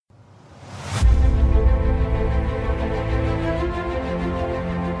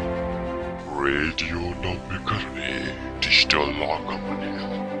කලාගමනය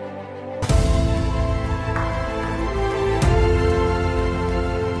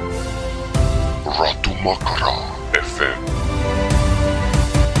රතු මකරා FM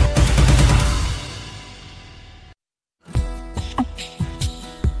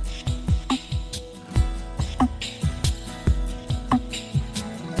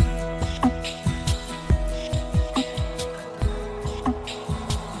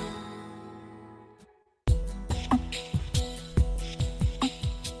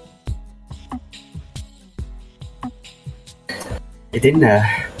ඉතින්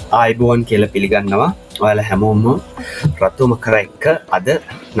ආයිබෝන් කියල පිළිගන්නවා ඔයාල හැමෝම්ම රතුම කර එක්ක අද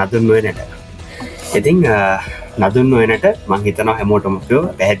නදුන් වෙනට ඉතිං නදුන් වෙනට මංහිතනවා හැමෝටමකෝ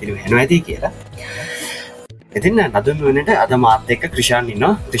පැහැදිලි වෙන ඇති කියලා ඉතින් නදුන් වෙනට අද මාත එක්ක ක්‍රිෂාන්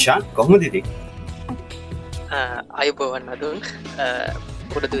ඉන්නවා ක්‍රිෂාන් කොහොමදිදී අයුබෝවන් නදුන්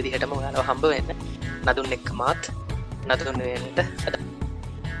පුරදු විදිහටම ඔයාලා හම්බ වෙන්න නදුන් එක්ක මාත් නදුන් වෙනට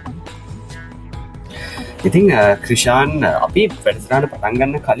ඉතිං ක්‍රිෂාන් අපි වැඩසටාට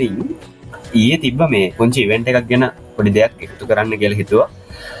පටන්ගන්න කලින් ඊය තිබ්බ මේ පුංචි ඉවෙන්ට එකක් ගැන පොඩි දෙයක් එකතු කරන්න කියල හිතුවා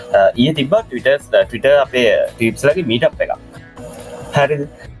ඊය තිබ්බ ට්විට අපේ ටීප්ස්ලගේ මීට් එක හරි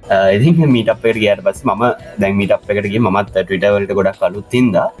ඉතින් මීට් අපට ගයාට පස් ම දැන් මීට් එකටගේ මත් ටවිටවලට ගොඩක්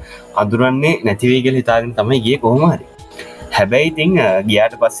කලුත්තින්ද අඳුරන්නේ නැතිවේගල හිතාගෙන තමයි ගිය කොහොමහරි හැබැයි ඉතිං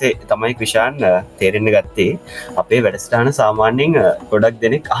ගියාට පස්සේ තමයි ක්‍රිෂාන් තේරෙන්න ගත්තේ අපේ වැඩස්ටාන සාමාන්‍යෙන් ගොඩක්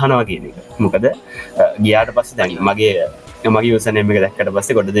දෙනෙක් අහනවා කියන එක මොකද ගියාට පස්සේ දැන් මගේ උසනම එක දැක්කට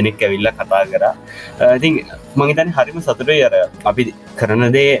පස්සේ ගොඩ දෙනෙක් ඇවිල්ල කතා කර ඉතින් මහිතන හරිම සතුටයි අර අපි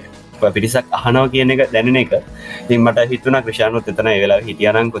කරනදේ පිරිසක් අහනව කියන එක දැනෙන එක ඉතින් මට හිතුන ක්‍රිෂානුත් එතන වෙලා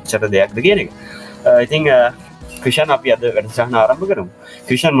හිටියනම් කොච්චර දෙයක්ද කියන එක ඉතිං ක්‍රිෂාන් අපි අද වැඩස්ටාන ආරම්භ කරමු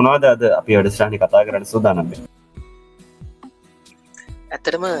ක්‍රිෂාන් මොනවද අද අපි වැඩස්ටාන කතා කරන්න සූදානම්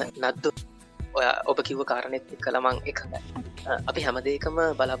ඇත්තටම නද්දු ඔය ඔබ කිව්ව කාරණෙත් කළමං එකඟ අපි හැමදේකම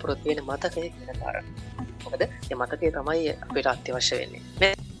බලාපොරොත්තු වෙන මතකය කියන කාරණ මොකද ඒ මතකය තමයි අපිට අත්‍යවශ්‍ය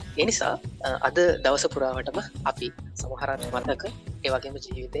වෙන්නේ එනිසා අද දවස පුරාවටම අපි සමහරත් මතක ඒවගේම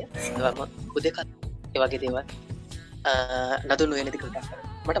ජීවිතය එවම හුදෙක ඒවගේ දේවල් නදුන් වෙනදි කතා කර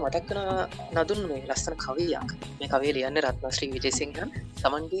මට මතක්කන නදුන් මේ ලස්සන කවයක් මේ කවේ ලියන්න රත්න ශ්‍රී විජයසිංහන්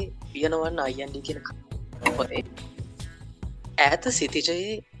තමන්ගේ පියනවන්න අයියන්ඩි කියන පොතේ ඇත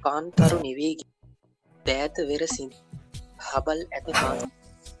සිතිජයේ කාන්තරු නිවේගි දෑත වෙරසින් හබල් ඇත පාන්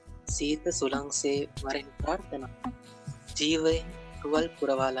සීත සුලංසේ වරෙන් ප්‍රාර්ථන ජීවයෙන් රුවල්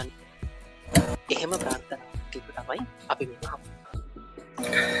පුරවාලන් එහෙම ප්‍රාර්ථන තමයි අපි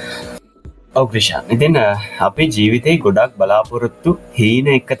ඔව්‍රිෂාන් ඉතින් අපේ ජීවිතය ගොඩක් බලාපොරොත්තු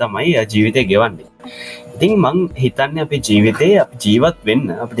හීන එක තමයි ජීවිතය ගෙවන්නේ ඉතින් මං හිතන්න අප ජීවිතය අප ජීවත්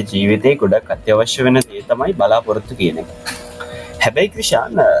වෙන්න අපට ජීවිතය ගොඩක් අත්‍යවශ්‍ය වෙන දේ තමයි බලාපොරොත්තු කියන එක හැබැයි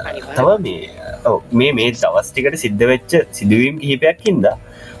ක්‍රිෂාන් තව මේ දවස්ටිකට සිද්ධ වෙච්ච සිදුවීම් කිහිපයක් හින්ද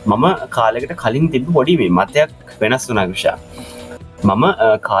මම කාලෙකට කලින් තිබ පොඩි මේ මතයක් වෙනස් වුනා ක්‍රිෂා මම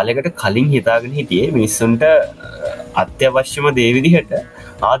කාලෙකට කලින් හිතාගෙන හිටියේ මිනිස්සුන්ට අත්‍යවශ්‍යම දේවිදිහට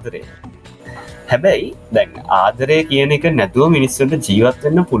ආදරය හැබැයි දැන් ආදරය කියන එක නැතුව මිනිස්සුන්ට ජීවත්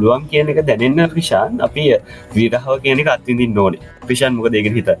වෙන්න පුළුවන් කියන එක දැනෙන්න ක්‍රිෂාන් අපි විරහව කියන එක අත්විඳින්න ඕනේ ක්‍රිෂාන් මොකද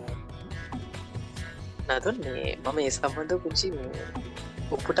ඒකෙන් හිතන්නේ නතුන්නේ මම ඒ සම්බන්ධ පුංචි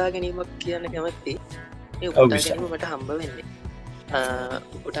උපුටා ගැනීමක් කියන්න කැමැත්ති ඒ උපුටා ගැනීම මට හම්බ වෙන්නේ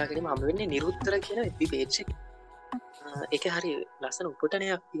උපුටා ගැනීම හම්බ වෙන්නේ නිරුත්තර කියන වෙබ් පේජ් එක හරි ලස්සන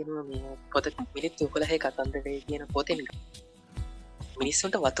උපුටනයක් තියෙනවා මේ පොත මිනිත්තු 11 කතන්දරේ කියන පොතෙන්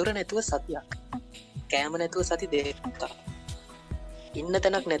මිනිස්සුන්ට වතුර නැතුව සතියක් කෑම නැතුව සති දෙකක් ඉන්න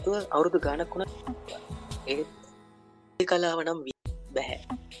තැනක් නැතුව අවුරුදු ගානක් වුණා ඒ කලාව නම් බැහැ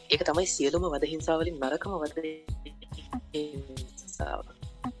ඒක තමයි සියලුම වද හිංසාවලින් නරකම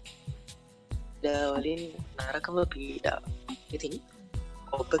වලින් නරකම පීඩා ඉතින්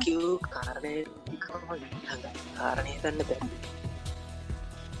ඔබ කිව් කාරණය කාරණය ගන්න බැ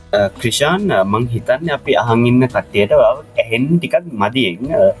ක්‍රිෂාන් මං හිතන්න අපි අහන් ඉන්න කට්ටියට ඇහෙන් ටිකක්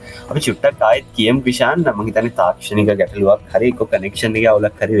මදියෙන් අපි චුට්ටක් ආයත් කියම් ක්‍රිෂාන් ම හිතන තාක්ෂණික ගැටලුවක් හරි කො කනෙක්ෂණ එක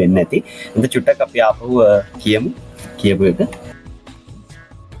අවුලක් හරි වෙන්න ඇති එද චුට්ටක් අපි ආපහු කියමු කියපු එක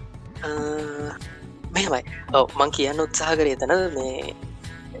මෙමයි මං කියන්න උත්සාහ කරේ තන මේ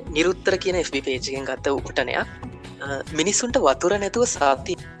නිරුත්තර කියන FB පේජගෙන් ගත්ත උපටනයක් මිනිස්සුන්ට වතුර නැතුව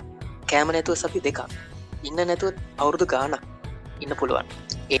සති කෑම නැතුව සති දෙකක් ඉන්න නැතුව අවුරුදු ගානක් ඉන්න පුළුවන්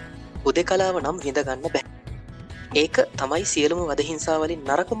ඒ උදෙ කලාව නම් විඳගන්න බැ ඒක තමයි සියලුම වදහිංසාවලින්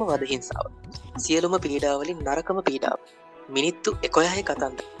නරකම වදහිංසාව සියලුම පීඩාවලින් නරකම පීඩාව මිනිත්තු 11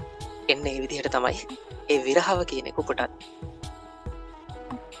 කතන්ද එන්න ඒ විදිහට තමයි ඒ විරහව කියන එක උපටත්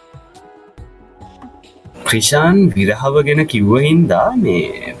ක්‍රිෂාන් විරහව ගැන කිව්ව හින්දා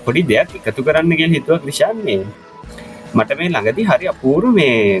මේ පොඩි දෙයක් එකතු කරන්න ගෙන් හිතුව ක්‍රිෂාන් මේ මට මේ ළඟදී හරි අපූරු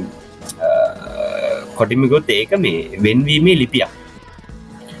මේ කොටිමිගොත් ඒක මේ වෙන්වීමේ ලිපියක්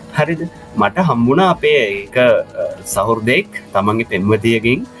හරිද මට හම්බුණා අපේ එක සහෘදයෙක් තමන්ගේ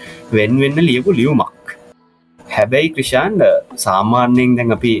පෙම්වතියකින් වෙන්වෙන්න ලියපු ලියුමක් හැබැයි ක්‍රිෂාන් සාමාන්‍යයෙන්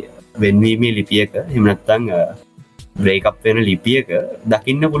දැන් අපි වෙන්වීමේ ලිපියක එහෙම නැත්නම් බ්‍රේක් අප් වෙන ලිපියක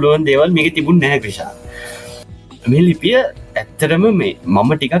දකින්න පුළුවන් දේවල් මේකේ තිබුණ නැහැ ක්‍රිෂාන් මේ ලිපිය ඇත්තටම මේ මම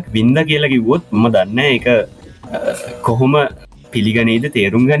ටිකක් වින්ද කියලා කිව්වොත් මම දන්නේ ඒක කොහොම පිළිගනීද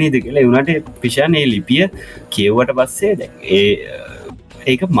තේරුම් ගනීද කියලා ඒ උනාට ක්‍රිෂාන් මේ ලිපිය කියවුවට පස්සේ දැන්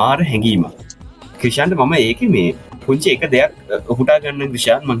ඒක මාර හැඟීමක් ක්‍රිෂාන්ට මම ඒකේ මේ පුංචි එක දෙයක් උහුටා ගන්න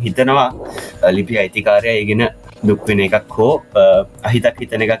ක්‍රිෂාන් මං හිතනවා ලිපි අයිතිකාරයා ඒගෙන දුක් වෙන එකක් හෝ අහිතක්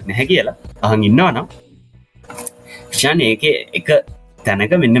හිතන එකක් නැහැ කියලා අහන් ඉන්නවා නම් ක්‍රිෂාන් ඒකේ එක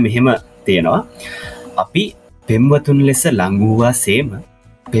තැනක මෙන්න මෙහෙම තියෙනවා අපි පෙම්වතුන් ලෙස ලං වූවා සේම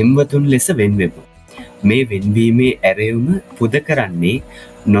පෙම්වතුන් ලෙස වෙන්වෙමු මේ වෙන්වීමේ ඇරයුම පුද කරන්නේ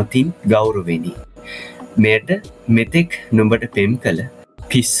නොතින් ගෞරවෙනි මෙයට මෙතෙක් නුඹට පෙම් කළ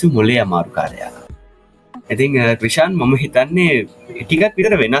පිස්සු මොලේ අමාරුකාරයා ඉතින් ක්‍රිෂාන් මම හිතන්නේ ටිකක්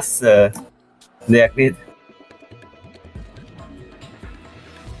විතර වෙනස් දෙයක් නේද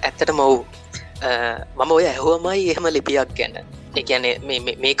ඇත්තටම ඔව් මම ඔය ඇහුවමයි එහෙම ලිපියක් ගැන ඒ කියන්නේ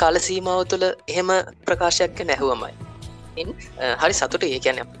මේ කාල සීමාව තුළ එහෙම ප්‍රකාශයක් ගැන ඇහුවමයි හරි සතුටුයි ඒ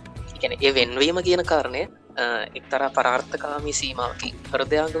කියන්නේ ඒ වෙන්වීම කියන කාරණය එක්තරා පරාර්ථකාමී සීමාවකින්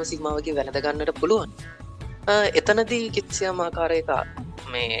හෘදයාංගම සීමාවකින් වැළඳ ගන්නට පුළුවන් එතනදී කිසියම් ආකාරයක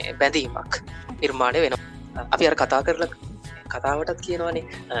මේ බැඳීමක් නිර්මාණය වෙනවා අපි අර කතා කරලා කතාවටත් කියනවානේ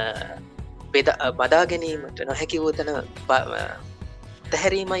බදා ගැනීමට නොහැකි වූ තැන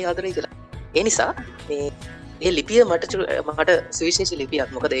තැහැරීමයි ආදරය කියලා ඒ නිසා ඒ ලිපිය මට සුවිශේෂ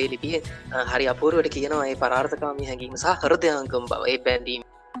ලිපියක් මොකද ඒ ලිපිය හරි අපූර්වට කියනවා ඒ පරාර්ථකාමී හැඟීම සහ හෘදයාංගම බව ඒ බැඳීම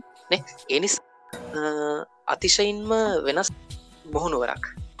නේ ඒ නිසා අතිශයින්ම වෙනස් මොහුනුවරක්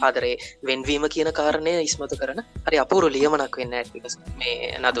ආදරේ වෙන්වීම කියන කාරණය ඉස්මතු කරන හරි අපූරු ලියමනක් වෙන්න ඇති මේ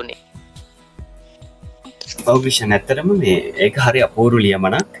නදුනේ ඔව්විෂන් ඇත්තරම මේ ඒක හරි අපූරු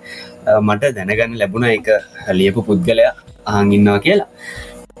ලියමනක් මට දැනගන්න ලැබුණ එක ලියපු පුද්ගලයා අහන් ඉන්නවා කියලා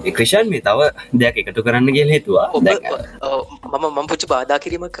ක්‍රිෂාන් මේ තව දෙයක් එකතු කරන්න කියලා හිතුවා මම පුංචි බාධා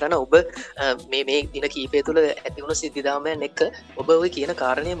කිරීමක් කරන ඔබ මේ දින කීපය තුළ ඇතිවුණු සිද්ධිදාමයන් එක්ක ඔබ ඔය කියන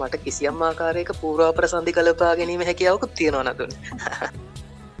කාරණය මට කිසියම් ආකාරයක පූර්වාප්‍රසන්ධි කළපා ගැනීම හැකියාවකුත් තියෙනවා නදුන්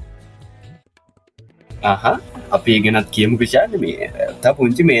අපි ගෙනත් කියමු ක්‍රිෂාන් මේ තා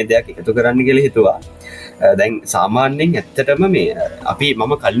පුංචි මේ දෙයක් එකතු කරන්න කියලා හිතුවා දැන් සාමාන්‍යයෙන් ඇත්තටම මේ අපි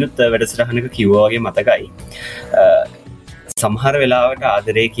මම කලිනුත් වැඩසටහනක කිව්වා වගේ මතකයි සමහර වෙලාවට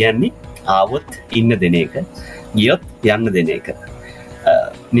ආදරේ කියන්නේ ආවොත් ඉන්න දෙන එක ගියොත් යන්න දෙන එක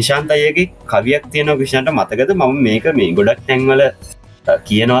නිශාන්ත අයියගේ කවියක් තියෙනවා ක්‍රිෂාන්ට මතකද මම මේක මේ ගොඩක් තැන්වල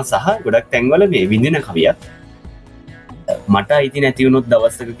කියනවා සහ ගොඩක් තැන්වල මේ විඳින කවියක් මට අයිති නැති වුණොත්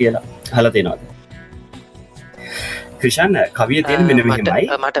දවසක කියලා අහලා තියෙනවද ක්‍රිෂාන් කවිය තියෙන මෙන්න මෙහෙමයි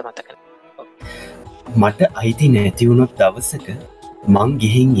මට මතක මට අයිති නැති වුණොත් දවසක මං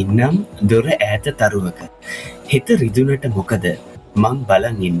ගිහින් ඉන්නම් දොර ඈත තරුවක හිත රිදුනට මොකද මං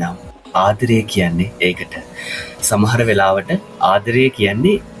බලන් ඉන්නම් ආදරය කියන්නේ ඒකට සමහර වෙලාවට ආදරය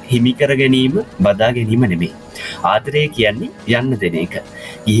කියන්නේ හිමිකර ගැනීම බදා ගැනීම නෙමෙයි ආදරය කියන්නේ යන්න දෙන එක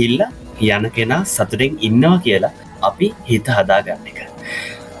ගිහිල්ලා යන කෙනා සතුටෙන් ඉන්නවා කියලා අපි හිත හදාගන්න එක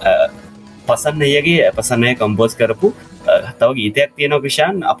පසන්නයගේ පසන්නය කම්පෝස් කරපු තව ගීතයක් තියෙනවා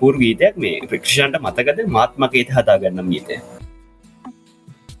ක්‍රිෂාන් අපූර්ව ගීතයක් මේ ක්‍රිෂාන්ට මතකද මාත්මකයට හදාගන්නම් ගීතය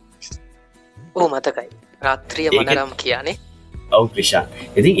ඕ මතකයි රාත්‍රිය මනරම් කියන්නේ ඔව් ක්‍රිෂාන්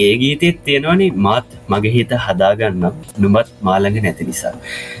ඉතින් ඒ ගීතෙත් තියෙනවනේ මාත් මගේ හිත හදාගන්නම් නුඹත් මාළඟ නැති නිසා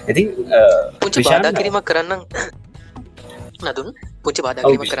ඉතින් පුංචි බාධා කිරීමක් කරන්න නදුන් පුංචි බාධා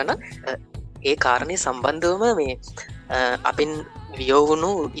කිරීමක් කරන්න ඒ කාරණය සම්බන්ධවම මේ අපින්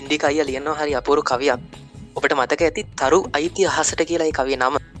වියෝවුණු ඉන්දික අයියා ලියනවා හරි අපූරු කවියක් ඔබට මතක ඇති තරු අයිති අහසට කියලා ඒ කවිය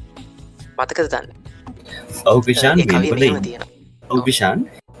නම මතකද දන්න ඔව් ක්‍රිෂාන් ඔව් ක්‍රිෂාන්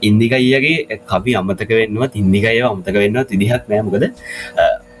ඉන්දික අයියාගේ කවි අමතක වෙන්නවත් ඉන්දික අයියව අමතක වෙන්නවත් විදිහක් නෑ මොකද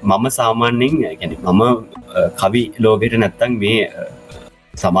මම සාමාන්‍යයෙන් يعني මම කවි ලෝකෙට නැත්තම් මේ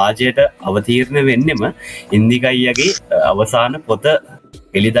සමාජයට අවතීර්ණ වෙන්නෙම ඉන්දික අයියාගේ අවසාන පොත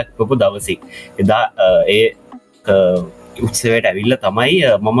එළිදක්වපු දවසේ එදා ඒ උත්සවයට ඇවිල්ල තමයි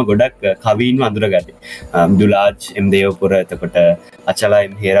මම ගොඩක් කවීන්ව අඳුරගත්තේ දුලාජ් එම් දේවපුර එතකොට අචලා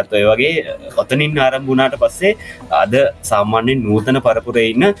එම් හේරත් ඔය වගේ ඔතනින් ආරම්භ වුණාට පස්සේ අද සාමාන්‍යයෙන් නූතන පරපුරේ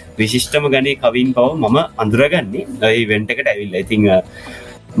ඉන්න විශිෂ්ටම ගණේ කවීන් පව මම අඳුරගන්නේ ඒ ඉවෙන්ට් එකට ඇවිල්ලා. ඉතින්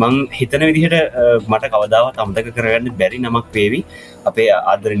මං හිතන විදිහට මට කවදාවත් අමතක කරගන්න බැරි නමක් වේවි අපේ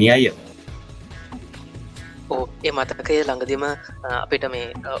ආදරණීය අය. ඕ ඒ මතකය ළඟදිම අපිට මේ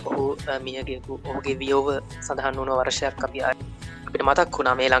ඔහු මියගේපු ඔහුගේ වියෝව සඳහන් වුණ වර්ෂයක් අපි අපිට මතක්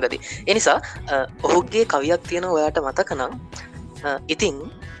වුණා මේ ළඟදී. එනිසා ඔහුගේ කවියක් තියෙන ඔයාට මතකනම් ඉතින්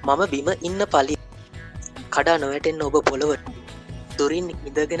මම බිම ඉන්න පලි කඩා නොවැටෙන්න ඔබ පොළොව දුරින්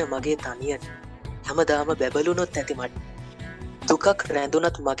ඉඳගෙන මගේ තනියට හැමදාම බැබලුනොත් ඇති මට දුකක්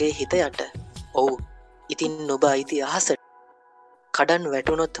රැඳුනත් මගේ හිත යට ඔවු ඉතින් නොබ අයිති අහසට කඩන්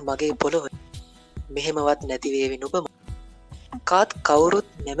වැටුනොත් මගේ පොළොව මෙහෙමවත් නැතිවේවි නුබම කාත් කවුරුත්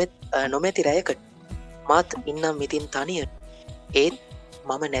නොමැති රැයකට මාත් ඉන්නම් මිතින් තනියට ඒත්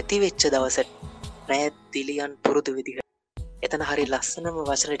මම නැතිවෙච්ච දවසට රැත් දිලියන් පුරුදු විදිහට එතන හරි ලස්සනම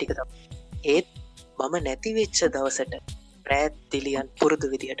වචන ටික ඒත් මම නැතිවෙච්ච දවසට රැත් දිලියන් පුරුදු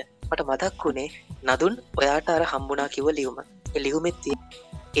විදිහට මට මතක් වුණේ නදුන් ඔයාට අර හම්බුණා කිව්ව ලියුම ලියුමෙත්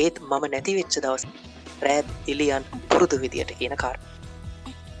ඒත් මම නැතිවෙච්ච දවස රැත් දිලියන් පුරුදු විදිහට කියන කාරණා.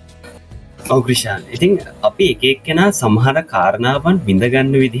 ඔව් ක්‍රිෂාන් ඉතින් අපි එක එක්කෙනා සමහර කාරණාවන්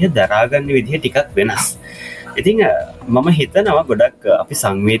විඳගන්න විදිහ දරාගන්න විදිහ ටිකක් වෙනස්. ඉතින් මම හිතනවා ගොඩක් අපි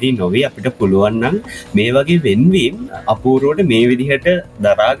සංවේදී නොවේ අපිට පුළුවන් නම් මේ වගේ වෙන්වීම් අපූර්වට මේ විදිහට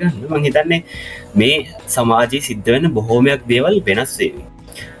දරාගන්න මම හිතන්නේ මේ සමාජයේ සිද්ධ වෙන බොහෝමයක් දේවල් වෙනස් වේවි.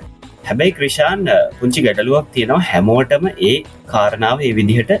 හැබැයි ක්‍රිෂාන් පුංචි ගැටලුවක් තියෙනවා හැමෝටම ඒ කාරණාව ඒ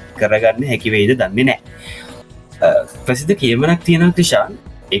විදිහට කරගන්න හැකි වෙයිද දන්නේ නැහැ. ප්‍රසිද්ධ කියමනක් තියෙනවා ක්‍රිෂාන්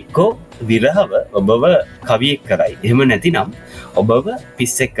එක්කෝ විරහව ඔබව කවියෙක් කරයි. එහෙම නැතිනම් ඔබව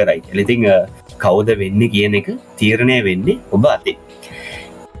පිස්සෙක් කරයි. ඉතින් කවුද වෙන්නේ කියන එක තීරණය වෙන්නේ ඔබ අතේ.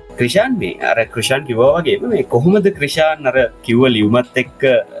 ක්‍රිෂාන් මේ අර ක්‍රිෂාන් කිව්වා වගේම මේ කොහොමද ක්‍රිෂාන් අර කිව්ව ලියුමත් එක්ක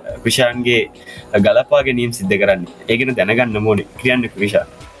ක්‍රිෂාන්ගේ ගලපා ගැනීම සිද්ධ කරන්නේ? ඒ ගැන දැනගන්න ඕනේ. කියන්න ක්‍රිෂාන්.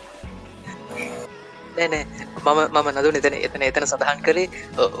 නෑ මම නදුන් එතන සඳහන් කළේ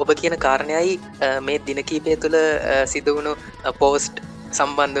ඔබ කියන කාරණයයි මේ දින කීපය තුළ සිදුවුණු පෝස්ට්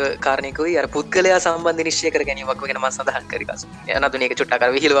සම්බන්ධ කාරණයකුයි අර පුද්ගලයා සම්බන්ධ නිශ්චය කර ගැනීමක් ගැන මම සඳහන් කරේ කසු. නදුන් ඒක චුට්ටක්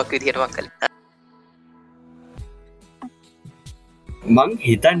අර විහිළුවක් විදිහට මම කළේ. මං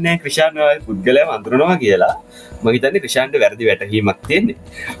හිතන්නේ ක්‍රිෂාන් පුද්ගලයාව අඳුරනවා කියලා. මම හිතන්නේ ක්‍රිෂාන්ට වැරදි වැටහීමක් තියෙන්නේ.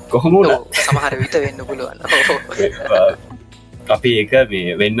 කොහොම වුණත් සමහර විට වෙන්න පුළුවන්. අපි ඒක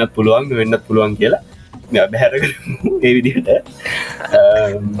මේ වෙන්නත් පුළුවන් කියලා බැහැරගමු ඒ විදිහට.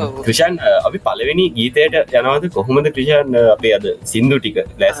 ක්‍රිෂාන් අපි පළවෙනි ගීතයට යනවාද කොහොමද ක්‍රිෂාන් අපේ අද සින්දු ටික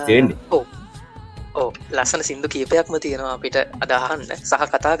ලෑස්ති වෙන්නේ? ඔව් ලස්සන සින්දු කීපයක්ම තියෙනවා අපිට අදහන්න සහ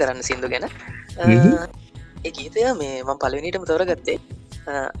කතා කරන්න සින්දු ගැන. ඒ ගීතය මේ මම පළවෙනියටම තෝරගත්තේ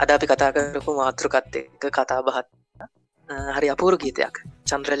අද අපි කතා කරපු මාතෘකත් එක්ක කතා බහත් හරි අපූර්ව ගීතයක්.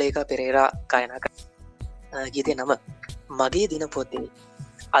 චන්ද්‍රලේඛා පෙරේරා ගායනා කර ගීතේ නම මගේ දින පොතේ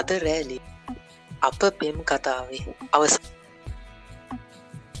අද රැලි අප පෙම් කතාවේ අවසන්.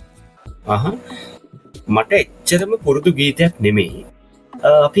 මට එච්චරම පුරුදු ගීතයක් නෙමෙයි.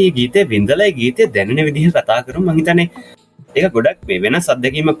 අපි මේ ගීතේ වින්දලා ඒ ගීතේ දැනෙන විදිහ කතා කරමු. මම හිතන්නේ ඒක ගොඩක් මේ වෙනස්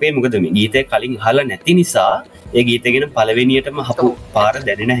අත්දැකීමක් වෙයි. මොකද මේ ගීතේ කලින් අහලා නැති නිසා ඒ ගීතේ ගැන පළවෙනියටම අහපු පාර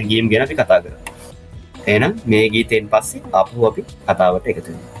දැනෙන හැඟීම් ගැන අපි කතා කරමු. එහෙනම් මේ ගීතෙන් පස්සේ ආපහු අපි කතාවට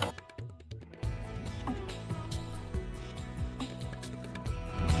එකතු වෙමු.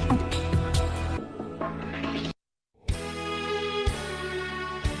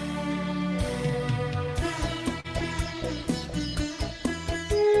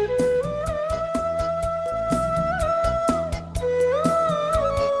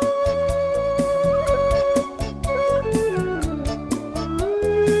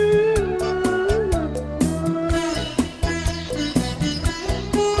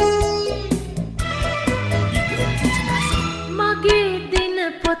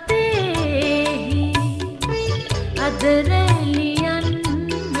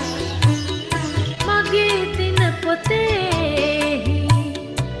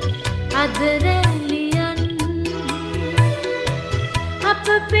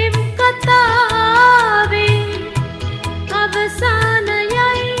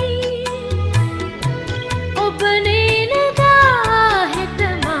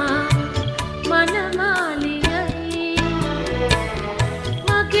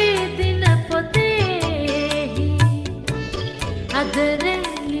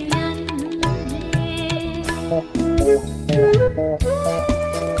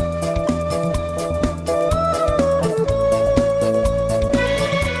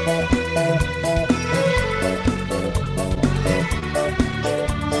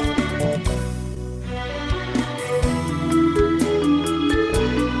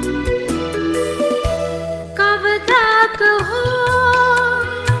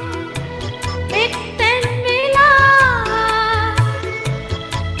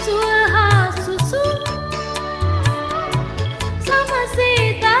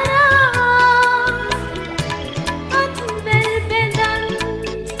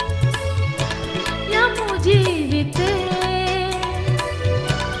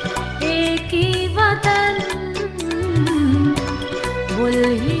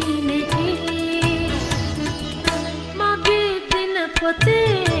 මුල්හිනෙහි මගේ දින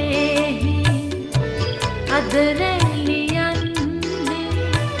පොතේහි අද රැලියන්නේ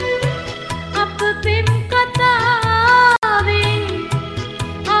අප පෙම් කතාවේ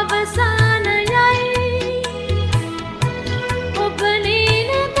අවසානයයි ඔබ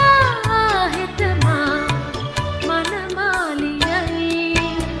නේනදා හෙතමා මනමාලියයි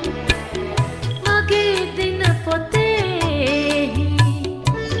මගේ දින පොතේහි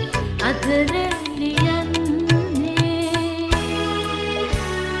අද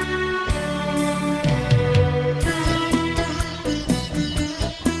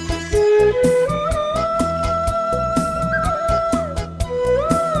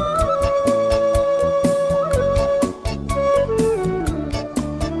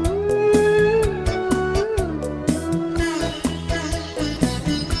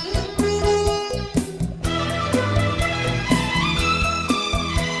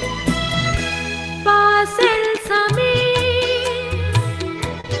පාසල් සමේ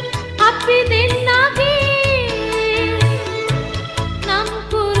අපි දෙන්නගේ නම්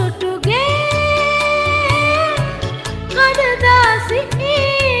කුරුටුගේ කඩදාසියේ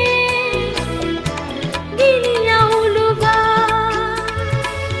ගිනි අවුලුවා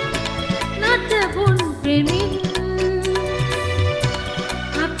නටබුන් පෙමින්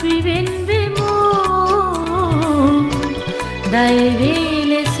අපි වෙන්වෙමු දයවේ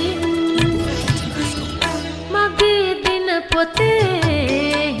ලෙසින් මගේ දින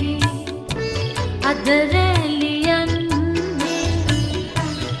පොතේහි අද රැලියන්නේ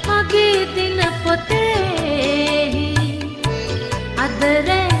මගේ දින පොතේහි අද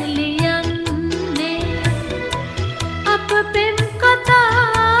රැලියන්නේ අප පෙම්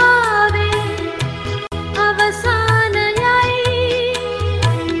කතාවේ අවසානයයි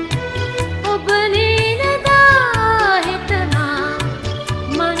ඔබ නේනදා හෙතමා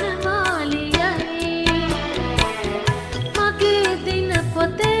මනමාලියයි මගේ දින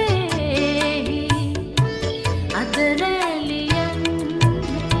පොතේහි අද රැලියන්නේ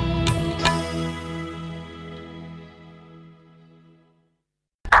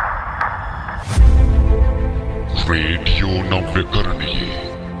රේඩියෝ නව්‍යකරණයේ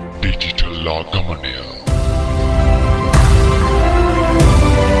ඩිජිටල් ආගමනය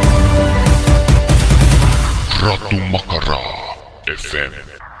රතු මකරා FM.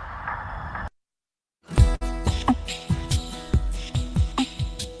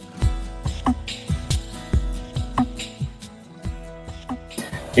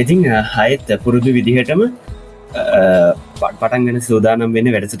 ඉතින් හයත් පුරුදු විදිහටම පටන්ගෙන සූදානම්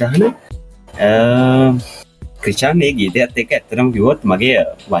වෙන වැඩසටහන ක්‍රිෂාන්ගේ ගීතයත් එක ඇත්තරම් කිවොත් මගේ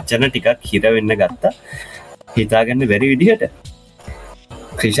වචන ටිකක් හිරවෙන්න ගත්තා හිතාගන්න බැරි විදිහට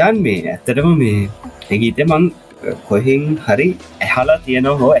ක්‍රිෂාන් මේ ඇත්තටම මේ ගීත මං කොහෙන් හරි ඇහලා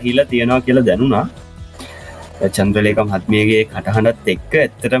තියෙනවා හෝ ඇහිලා තියෙනවා කියලා දැනුණා චන්ද්‍රලේක මහත්මියගේ කටහඬත් එක්ක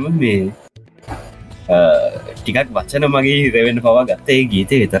ඇත්තටම මේ ටිකක් වචන මගේ හිරවෙන්න පවා ගත්ත ඒ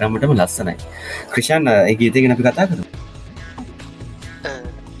ගීතය තරමටම ලස්සනයි ක්‍රිෂාන් ඒ ගීතය ගැන අපි කතා කරමු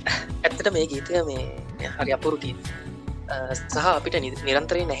ඇත්තට මේ ගීතය මේ හරි අපුරු ගීත සහ අපිට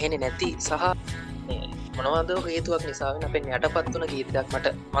නිරන්තරයෙන් නැහෙන්නේ නැති සහ මොනවද හේතුවක් නිසාවෙන් අපෙන් යටපත් වුණ ගීතයක් මට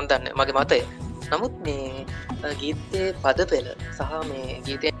මන් දන්නේ මගේ මතය. නමුත් මේ ගීතයේ පද පෙළ සහ මේ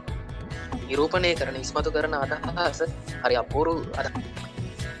ගීතය නිරූපණය කරන ඉස්මතු කරන අදහස හරි අපූරු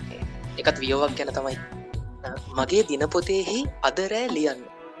එකත් වියෝවක් ගැන තමයි මගේ දිනපොතේහි අද රෑ ලියන්න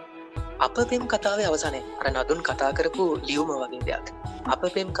අප පෙම් කතාවේ අවසානය අර නදුන් කතා කරපු ලියුම වගේ දෙයක් අප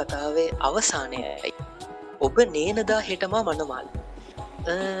පෙම් කතාවේ අවසානයයි ඔබ නේනදා හෙටමා මනමාල්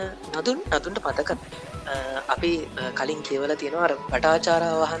නදුන්ට මතක අපි කලින් කියවල තියෙනවා අර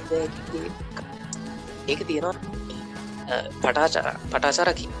පටාචාරා වහන්සේ ඒක තියෙනවා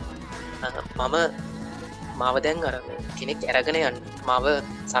පටාචාරකි මම මාව දැන් අර කෙනෙක් ඇරගෙන යන්න මාව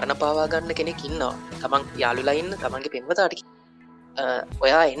සරණ පාවා ගන්න කෙනෙක් ඉන්නවා තමන් යාළුලා ඉන්න තමන්ගේ පෙම්වතාට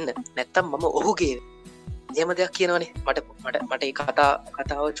ඔයා එන්න නැත්තම් මම ඔහුගේ එහෙම දෙයක් කියනවනේ මට ඒ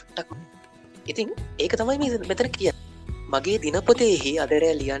කතාව චුට්ටක් ඉතින් ඒක තමයි මේ මෙතන කිය මගේ දිනපොතේහි අද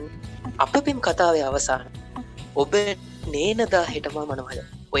රෑ ලියන්න අප පෙම් කතාවේ අවසාන ඔබ නේනදා හෙටමා මනවල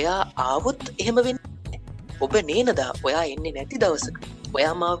ඔයා ආවොත් එහෙම වෙන්න ඔබ නේනදා ඔයා එන්නේ නැති දවසක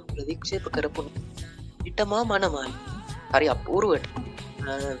ඔයා මාව ප්‍රතික්ෂේප කරපු හිටමා මනමාල් හරි අපූරුවට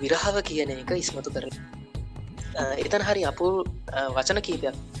විරහව කියන එක ඉස්මතු කරන එතන හරි අපූරු වචන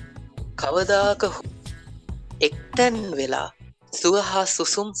කීපයක් කවදාක එක්තැන් වෙලා සුවහා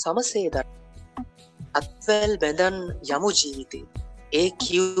සුසුම් සමසේද අත්වැල් බැඳන් යමු ජීවිතේ ඒ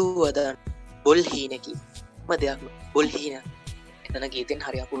කිව්වදන් බොල්හීනකි දෙයක් බොල්හීන එතන ගීතෙන්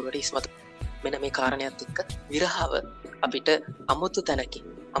හරි අපූරුවට ඉස්මතු මෙන මේ කාරණයක් එක්ක විරහව අපිට අමුතු තැනකින්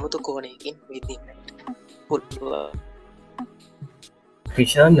අමුතු කෝණයකින් විඳින්නට පුළුවන්.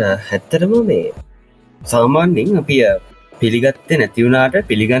 ක්‍රිෂාන් ඇත්තරම මේ සාමාන්‍යයෙන් අපි පිළිගත්තේ නැතිවුණාට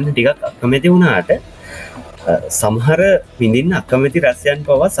පිළිගන්න ටිකක් අකමැති වුණාට සමහර විඳින්න අකමැති රසයන්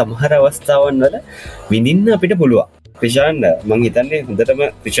පවා සමහර අවස්ථාවන් වල විඳින්න අපිට පුළුවන්. ක්‍රිෂාන් මං හිතන්නේ හොඳටම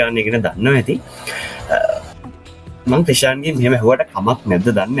ක්‍රිෂාන් එක ගැන දන්නවා ඇති. මං ක්‍රිෂාන්ගේ මෙහෙම ඇහුවට කමක් නැද්ද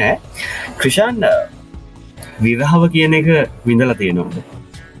දන්නේ නැහැ. ක්‍රිෂාන් විරහව කියන එක විඳලා තියෙනවද?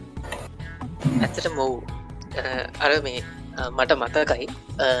 ඇත්තටම ඔව්. අර මේ මට මතකයි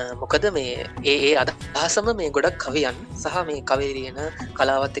මොකද මේ ඒ අදහසම මේ ගොඩක් කවියන් සහ මේ කවි ලියන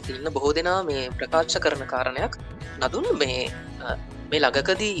කලාවත් එක්ක ඉන්න බොහෝ දෙනා මේ ප්‍රකාශ කරන කාරණයක් නදුන් මේ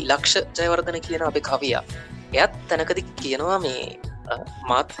ළඟකදී ලක්ෂ ජයවර්ධන කියන අපේ කවියා එයත් තැනකදී කියනවා මේ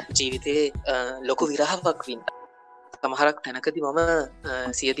මාත් ජීවිතයේ ලොකු විරහවක් වින්ද සමහරක් තැනකදී මම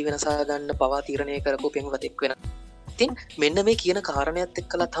සියදි වෙනසා ගන්න පවා තීරණය කරපු පෙම්වතෙක් වෙන. ඉතින් මෙන්න මේ කියන කාරණයක්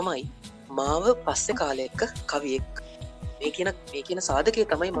එක්කලා තමයි මාව පස්සේ කාලයක කවියෙක් මේ කියන සාධකය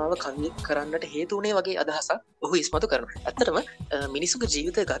තමයි මාව කවියෙක් කරන්නට හේතු වුණේ වගේ අදහසක් ඔහු ඉස්මතු කරනවා. ඇත්තටම මිනිසුගේ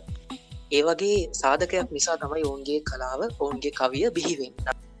ජීවිතය ගත් ඒ වගේ සාධකයක් නිසා තමයි ඔවුන්ගේ කලාව ඔවුන්ගේ කවිය බිහි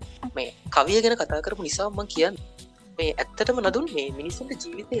වෙන්නේ. මේ කවිය ගැන කතා කරපු නිසා මම කියන්නේ මේ ඇත්තටම නදුන් මේ මිනිසුන්ගේ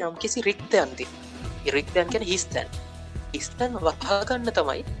ජීවිතේ යම්කිසි රික්තයන් තියෙනවා. ඒ රික්තයන් කියන්නේ හිස්තැන් වහා ගන්න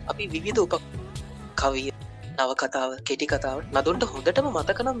තමයි අපි විවිධ කවිය නවකතාව කෙටි කතාව නදුන්ට හොඳටම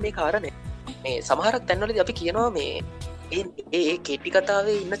මතක නම් මේ කාරණේ. මේ සමහරක් තැන්වලදී අපි කියනවා මේ ඒ කෙටි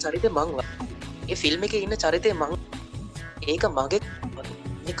කතාවේ ඉන්න චරිතය මං ඒ ෆිල්ම් එකේ ඉන්න චරිතය මං ඒක මගේ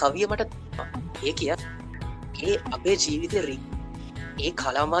මේ කවිය මට ඒ කිය ඒ අපේ ජීවිතේ ඒ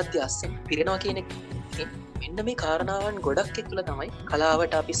කලා මාධ්‍ය අස්සෙන් පිරෙනවා කියන එක. මෙන්න මේ කාරණාවන් ගොඩක් එක්කලා තමයි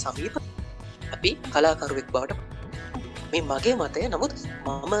කලාවට අපි සමීප අපි කලාකරුවෙක් බවට මේ මගේ මතය. නමුත්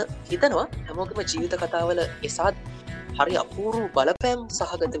මම හිතනවා හැමෝගෙම ජීවිත කතාවල එසා හරි අපූරු බලපෑම්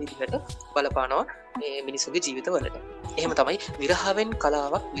සහගත විදිහට බලපානවා මේ මිනිසුගේ ජීවිතවලට. එහෙම තමයි විරහවෙන්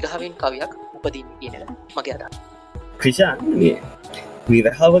කලාවක් විරහවෙන් කවියක් උපදින්නේ කියන එක මගේ අදහස. ක්‍රිෂාන් මේ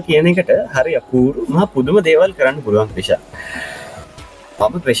විරහව කියන එකට හරි අපූරු මහා පුදුම දේවල් කරන්න පුළුවන් ක්‍රිෂාන්.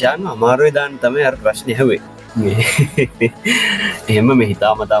 මම ක්‍රිෂාන්ව අමාරුවේ දාන්න තමයි අර ප්‍රශ්නේ ඇහුවේ. එහෙම මේ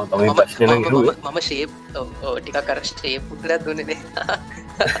හිතාමතාම තමයි ප්‍රශ්නේ නම් ඇහුවේ. මම ෂේප් ටිකක් අර ෂේප් උත්තරයක් දුන්නේ නේ.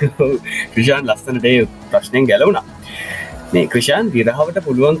 ක්‍රිෂාන් ලස්සනට ඒ ප්‍රශ්නෙන් ගැලවුණා. මේ ක්‍රිෂාන් විරහවට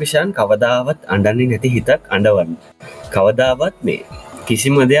පුළුවන් ක්‍රිෂාන් කවදාවත් අඬන්නේ නැති හිතක් අඬවන්න. කවදාවත් මේ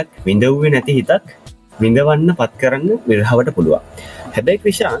කිසිම දෙයක් විඳවුවේ නැති හිතක් විඳවන්න පත් කරන්න විරහවට පුළුවන්. හැබැයි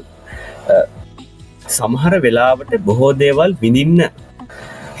ක්‍රිෂාන් සමහර වෙලාවට බොහෝ දේවල් විඳින්න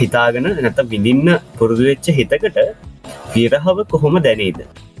හිතාගෙන නැත්නම් විඳින්න පුරුදු වෙච්ච හිතකට විරහව කොහොම දැනේද?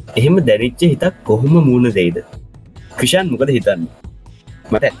 එහෙම දැනෙච්ච හිතක් කොහොම මුණ දෙයිද? ක්‍රිෂාන් මොකද හිතන්නේ?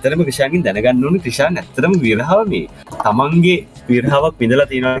 මට ඇත්තටම ක්‍රිෂාන්ගෙන් දැනගන්න ඕනේ ක්‍රිෂාන් ඇත්තටම විරහව මේ තමන්ගේ විරහවක් විඳලා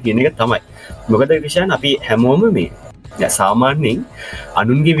තියෙනවා කියන එක තමයි. මොකද ක්‍රිෂාන් අපි හැමෝම මේ සාමාන්‍යයෙන්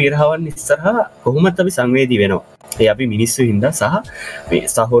අනුන්ගේ විරහවන් ඉස්සරහා කොහොමත් අපි සංවේදී වෙනවා. ඒ අපි මිනිස්සු හින්දා සහ මේ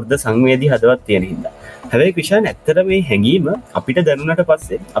සහෘද සංවේදී හදවත් තියෙන හින්දා. හැබැයි ක්‍රිෂාන් ඇත්තට මේ හැඟීම අපිට දැනුණාට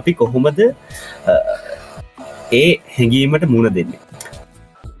පස්සේ අපි කොහොමද ඒ හැඟීමට මුණ දෙන්නේ?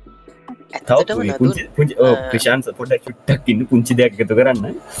 ක්‍රිෂාන් පොඩ්ඩක් චුට්ටක් ඉන්න පුංචි දෙයක් එකතු කරන්න.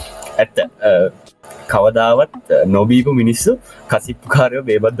 ඇත්ත කවදාවත් නොබීපු මිනිස්සු කසිප්පුකාරයෝ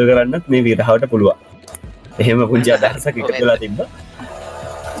බේබද්ද කරන්නත් මේ විරහවට පුළුවන්. එහෙම පුංචි අදහසක් එකතු වෙලා තිබ්බා.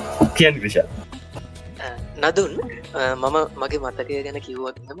 කියන්න ක්‍රිෂාන්. නදුන් මම මගේ මතකය ගැන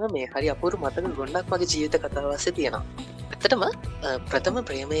කිව්වත් මේ හරි අපූරු මතක ගොඩක් මගේ ජීවිත කතාවස්සේ තියෙනවා. ඇත්තටම ප්‍රථම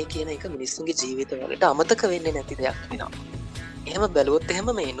ප්‍රේමය කියන එක මිනිස්සුන්ගේ ජීවිතවලට අමතක වෙන්නේ නැති දෙයක් වෙනවා. එහෙම බැලුවොත් එහෙම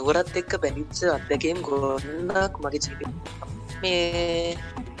මේ නුවරත් එක්ක බැඳිච්ච අත්දැකීම් ගොඩක් මගේ ජීවිතේ. මේ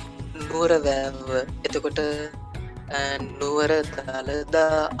නුවර වැව එතකොට නුවර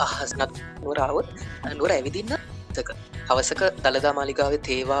දළදා අහස් නුවර આવොත් නුවර ඇවිදින්න හවසක දළදා මාලිගාවේ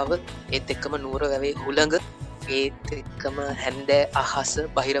තේවාව ඒත් එක්කම නුවර වැවේ හුළඟ ඒත් එක්කම හැන්දෑ අහස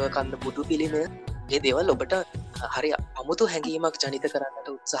බහිරව කන්න බුදු පිළිම ඒ දේවල් ඔබට හරි අමුතු හැඟීමක් ජනිත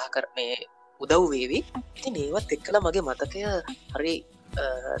කරන්නට උත්සාහ කර මේ උදව් වේවි. ඉතින් ඒවත් එක්කලා මගේ මතකය හරි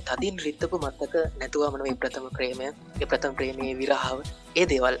තදින් රිත්තපු මතක නැතුවම මේ ප්‍රථම ප්‍රේමය ඒ ප්‍රථම ප්‍රේමයේ විරහව ඒ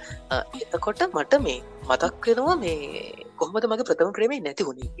දේවල් එතකොට මට මේ මතක් වෙනවා මේ කොහොමද මගේ ප්‍රථම ප්‍රේමය නැති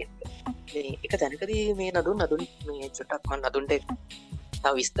වුණේ කියන්නේ. මේ එක තැනකදී මේ නදුන් මේ චුට්ටක් මම නදුන්ට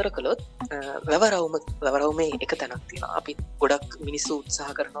තව විස්තර කළොත් වැවරවුමේ එක තැනක් තියෙනවා. අපි ගොඩක් මිනිස්සු උත්සාහ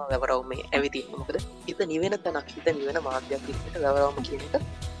කරනවා වැවරවුමේ ඇවිදින්න. මොකද හිත නිවෙන තැනක් හිත නිවෙන මාධ්‍යයක් විදිහට වැවරවුම කියන එක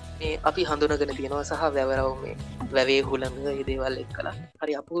මේ අපි හඳුනගෙන තියෙනවා සහ වැවරවුමේ වැවේ හුළඟ ඒ දේවල් එක්කලා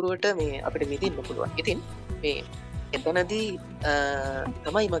හරි අපූර්වට මේ අපිට මිදින්න පුළුවන්. ඉතින් මේ එතනදී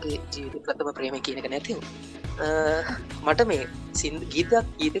තමයි මගේ ජීවිතේ ප්‍රථම ප්‍රේමය කියන එක නැති වුණේ. මට මේ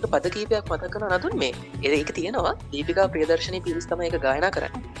ගීතක පද කීපයක් මතකන නතුන් මේ ඒක තියෙනවා දීපිකා ප්‍රියදර්ශනය පිරිස් තම එක ගායනා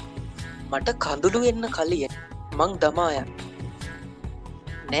කරන්න මට කඳුළු එන්න කලිය මං දමාය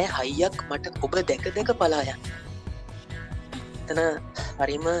නෑ හයියක් මට ඔබ දැක දැක පලායන් එතන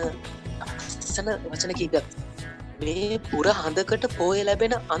හරිම අස්සන වචන කීපයක් මේ පුර හඳකට පෝය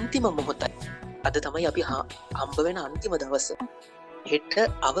ලැබෙන අන්තිම මොහොතයි අද තමයි අපි හම්බ වෙන අන්තිම දවස හෙට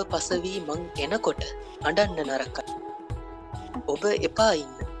අව පසවී මං එනකොට අඩන්න නරක ඔබ එපා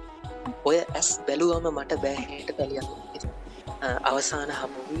ඉන්න ඔය ඇස් බැලුවම මට බෑහට පැලියන්න අවසාන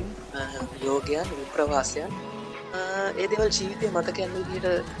හමුවීම් යෝගයන් විප්‍රවාසයන් ඒදවල් ජීවිතය මතකයන්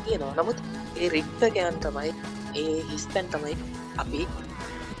විදිට තියෙනවා නමුත් ඒ රික්තකයන් තමයි ඒ හිස්තැන් තමයි අපි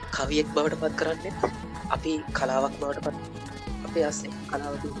කවියෙක් බවට පත් කරන්නේ අපි කලාවක් බවට පත් අපේ අස්සේ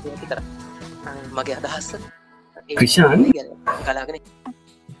කලාව ඇති කර මගේ අදහස්ස ක්‍රිෂාන් කලාගෙන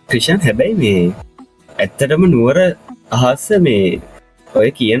ක්‍රිෂාන් හැබැයි මේ ඇත්තටම නුවර අහස්ස මේ ඔය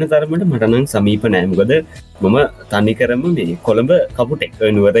කියන තරමට මටනං සමීප නෑමකද මම තනි කරම මේ කොළඹ කපුටෙක්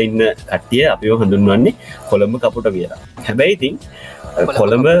නුවර ඉන්න කට්ටිය අපිෝ හඳුන්වන්නේ කොළඹ කපුට කියලා හැබැයි ඉතින්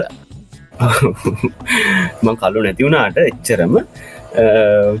කොළඹ මං කල්ලු නැතිවුණාට එච්චරම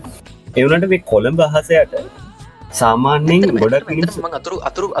එවනට මේ කොළඹ අහසයට සාමාන්‍යයෙන් ගොඩක්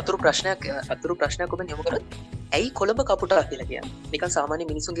අතුරු ප්‍රශ්නයක් ඔබ යොමු කර ඇයි කොළඹ කපුටා කියලා කිය නික සාමාන්‍ය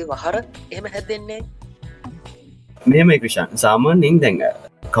මිනිසුන්ගේ වහර එහෙම හැදෙන්නේ මෙම ක්‍රෂන් සාමාන්‍යයෙන් දැඟ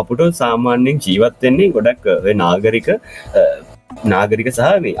කපුටෝ සාමාන්‍යයෙන් ජීවත්වෙන්නේ ගොඩක් නාගරික සහ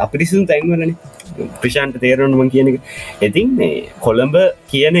මේ අපිරිසිදු තැන්වලන ප්‍රශාන්ට තේරනුම කියන එක ඉතින් මේ කොළඹ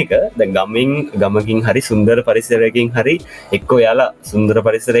කියන එක ද ගමකින් හරි සුන්දර පරිසරයකින් හරි එක්කෝ යාලා සුන්දර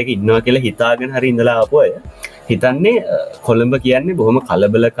පරිසරයක ඉන්නවා කියලා හිතාගෙන හරි ඉඳලා අපෝය හිතන්නේ කොළඹ කියන්නේ බොහොම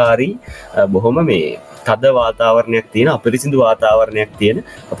කලබලකාරී බොහොම මේ තද වාතාවරණයක් තියෙන අපිරිසිදු වාතාවරණයක් තියෙන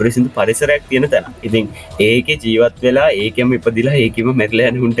අපිරිසිදු පරිසරයක් තියෙන තැන ඉතින් ඒක ජීවත් වෙලා ඒකෙම ඉපදිලා ඒකම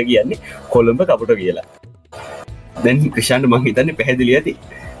මැරලා යන උන්ට කියන්නේ කොළඹ කපුට කියලා දැන් ක්‍රිෂාන්ට මං හිතන්නේ පැහැදිලි ඇති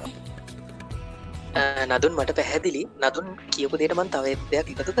නදුන් මට පැහැදිලි නදුන් කියපු දේට මන් තව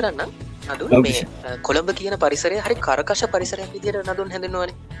දෙයක් එකතු කරන්න නදුන් මේ කොළඹ කියන පරිසරය හරි කරකශ පරිසරයක් විදියට නදුන්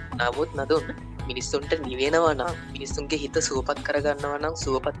හැඳෙනවානේ නමුත් නදුන් මිනිස්සුන්ට නිවෙනවා නම් මිනිස්සුන්ගේ හිත සුවපත් කරගන්නවා නම්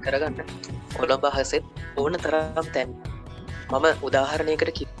සුවපත් කරගන්න කොළඹ හසෙත් ඕන තරම් තැන් මම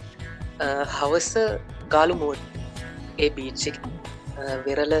උදාහරණයකට හවස ගාලු මෝඩ් ඒ බීච්චෙක්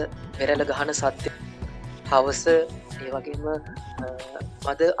වෙරල ගහන සත්‍ය හවස ඒ වගේම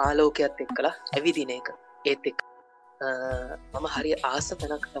මද ආලෝකයක්ත් එක්කලා ඇවිදින එක ඒත් එක් මම හරි ආස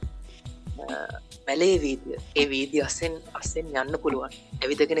තැනක් මැලේ වීදිය ඒ වීදි අස්සෙන් යන්න පුළුවන්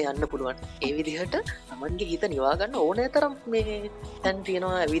ඇවිදගෙන යන්න පුළුවන් ඒ විදිහට තමන්ගේ හිත නිවාගන්න ඕනෑ තරම් මේ තැන්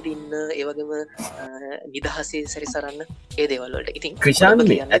තියෙනවා ඇවිදින්න ඒවගේම නිදහසේ සැරිසරන්න ඒ දේවල්වලට ඉතින් ක්‍රිෂාන්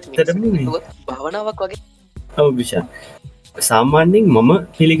ඇත්තටම භාවනාවක් වගේ ඔව් විශාන් සාමාන්‍යයෙන් මම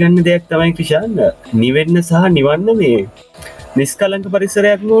පිළිගන්න දෙයක් තමයි ක්‍රිෂාන් නිවෙන්න සහ නිවන්න මේ නිස්කලංක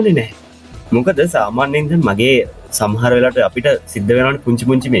පරිසරයක් ඕනේ නෑ මොකද සාමාන්‍යයෙන් මගේ සමහර වෙලාට අපිට සිද්ධ වෙනවට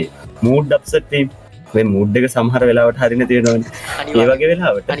පුංචි මේ මූඩ් අප්සෙට් මේ මූඩ් එක සමහර වෙලාවට හරින තියෙනවනේ ඒ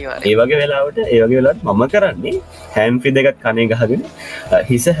වගේ වෙලාවට මම කරන්නේ හෑම්ෆ්‍රි දෙකක් කනේ ගහගෙන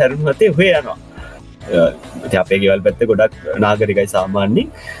හිස හැරුණු හතේ ඔහේ යනවා අපේ ගෙවල් පැත්තේ ගොඩක් නාගරිකයි සාමාන්‍යයෙන්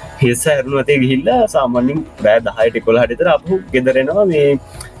හිස හැරුණු හතේ ගිහිල්ලා සාමාන්‍යයෙන් රෑ 10ට 11ට විතර අපහු ගෙදර එනවා මේ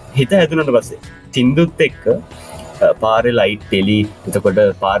හිත හැදුනට පස්සේ සින්දුත් එක්ක පාරේ ලයිට් ටෙලි එතකොට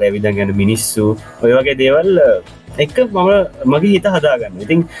පාර ඇවිදන් යන මිනිස්සු ඔය වගේ දේවල් එක මගේ හිත හදාගන්න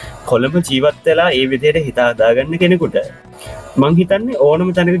ඉතින් කොළඹ ජීවත් වෙලා ඒ විදිහට හිත හදාගන්න කෙනෙකුට මං හිතන්නේ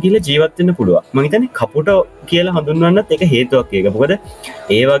ඕනම තැනක ගිහලා ජීවත් වෙන්න පුළුවන් මං හිතන්නේ කපුටෝ කියලා හඳුන්වන්නත් ඒක හේතුවක් ඒක මොකද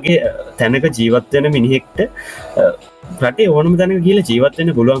ඒ වගේ තැනක ජීවත් වෙන මිනිහෙක්ට රටේ ඕනම තැනක ගිහලා ජීවත්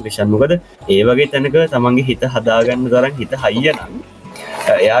වෙන්න පුළුවන් ක්‍රිෂාන් මොකද ඒ වගේ තැනක තමන්ගේ හිත හදාගන්න තරම් හිත හයිය නම්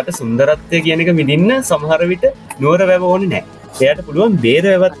එයාට සුන්දරත්වය කියන එක විඳින්න සමහර විට නුවර වැව ඕනේ නැහැ එයාට පුළුවන් බේර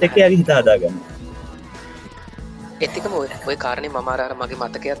වැවත් එක්ක යාගේ හිත හදාගන්න එතිකම ඔය කාරණය මමාර මගේ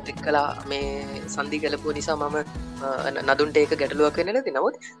මතකයක්ත් එක්කලා මේ සන්දි ගැලපුව නිසා මම නදුන්ට ඒක ගැටලුවක් වෙන නැති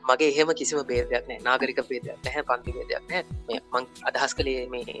නමුත් මගේ එහෙම කිසිම බේදයක් නෑ නාගරික බේදයක් නැහැ පන්ති බේදයක් නෑ මං අදහස් කළේ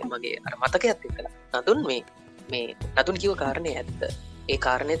මේ මගේ මතකයක්ත් එක්කලා නදුන් මේ නදුන් කිව කාරණය ඇත්ත ඒ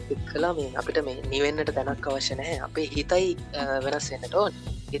කාරණයත් එක්කලා මේ අපිට මේ නිවෙන්නට තැනක් අවශ්‍ය නැහැ අපේ හිතයි වෙනස් වෙන්නට ඕන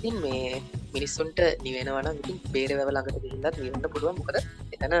ඉතින් මේ මිනිස්සුන්ට නිවෙනවන ඉතින් බේර වැවලඟට ගිහිල්ලත් නිවන්න පුළුවන් මොකද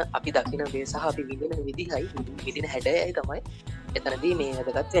එතන අපි දකින දේ සහ අපි විඳින විදිහයි විදින හැඩයයි තමයි එතනදී මේ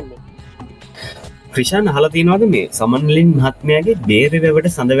වැදගත් වෙන්නේ ක්‍රිෂාන් අහලා තියෙනවද මේ සමන්ලින් මහත්මයාගේ බේර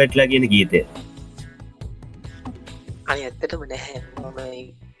වැවට සඳ වැටලා කියන ගීතය අනේ ඇත්තටම නැහැ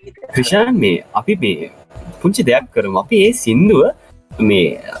ක්‍රිෂාන් මේ අපි මේ පුංචි දෙයක් කරමු අපි ඒ සින්දුව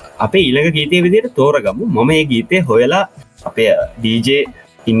මේ අපේ ඊළඟ ගීතය විදිහට තෝරගමු. මම මේ ගීතය හොයලා අපේ DJ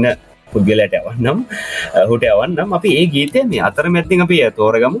ඉන්න පුද්ගලයාට යවන්නම්. ඔහුට යවන්නම්. අපි මේ ගීතය මේ අතරමැදින් අපි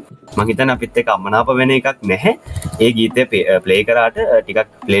තෝරගමු. මම හිතන්නේ අපිත් එක්ක අමනාප වෙන එකක් නැහැ. ඒ ගීතය ප්ලේ කරාට ටිකක්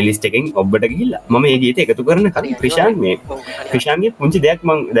ප්ලේලිස්ට් එකෙන් ඔබට ගිහිල්ලා මම මේ ගීතය එකතු කරන කලින් ක්‍රිෂාන්ගේ පුංචි දෙයක්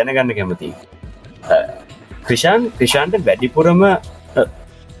මම දැනගන්න කැමතියි. ක්‍රිෂාන්ට වැඩිපුරම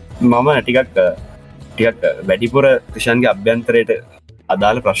මම ටිකක් වැඩිපුර ක්‍රිෂාන්ගේ අභ්‍යන්තරයට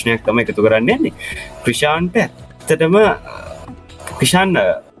අදාළ ප්‍රශ්නයක් තමයි එකතු කරන්න යන්නේ. ක්‍රිෂාන්ට ඇත්තටම ක්‍රිෂාන්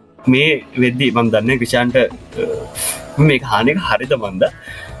මේ වෙද්දි මම දන්නේ ක්‍රිෂාන්ට මේ කහන එක හරිද මන්ද?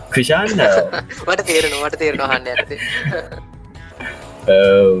 ක්‍රිෂාන් මට තේරෙනවා අහන්න යද්දී.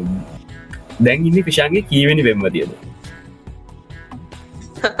 දැන් ඉන්නේ ක්‍රිෂාන්ගේ කීවෙනි වෙම්මදියද?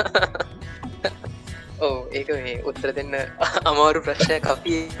 ඒක මේ උත්තර දෙන්න අමාරු ප්‍රශ්නයක්.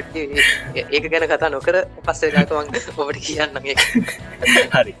 අපි ඒක ගැන කතා නොකර පස්සේ දාක මම ඔබට කියන්නම් ඒක.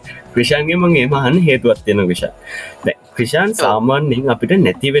 හරි. ක්‍රිෂාන්ගේ මම එහෙම අහන්න හේතුවක් තියෙනවා ක්‍රිෂාන්. දැන් ක්‍රිෂාන් සාමාන්‍යයෙන් අපිට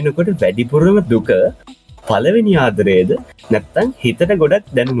නැති වෙනකොට වැඩිපුරම දුක පළවෙනි ආදරේද නැත්නම් හිතට ගොඩක්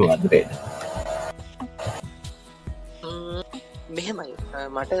දැනුණු ආදරේද? මෙහෙමයි.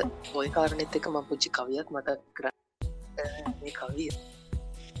 මට ওই කාරණෙත් එක්ක මම පුංචි කවියක් මතක් කරා.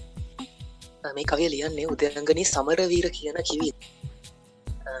 මේ කවිය ලියන්නේ උදයංගනී සමරවීර කියන කිවි.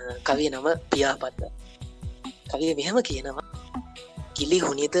 කවිය නම පියාපත. කවිය මෙහෙම කියනවා: කිලි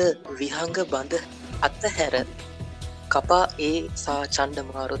හුනිද විහංග බඳ අතහැර කපා ඒ සා චණ්ඩ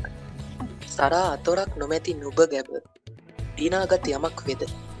මාරුත සරා අතොරක් නොමැති නුබ ගැබ දිනාගත් යමක් වෙද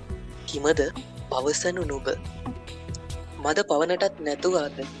කිමද පවසනු නුබ මද පවනටත්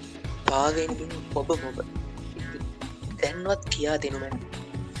නැතුවාද පාවෙනින් ඔබ මොබ දැන්වත් කියා දෙනුමැන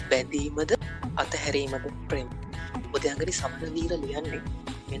බැඳීමද අතහැරීමද ප්‍රේම. උදයංගනී සමරවීර ලියන්නේ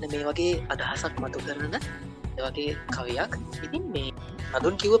මෙන්න මේ වගේ අදහසක් මතු කරන වගේ කවියක්. ඉතින් මේ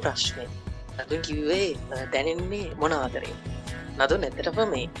නදුන් කිව්ව ප්‍රශ්නය නදුන් කිව්වේ දැනෙන්නේ මොන ආදරේ? නදුන් ඇත්තටම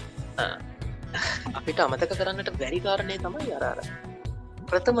මේ අපිට අමතක කරන්නට බැරි කාරණේ තමයි අර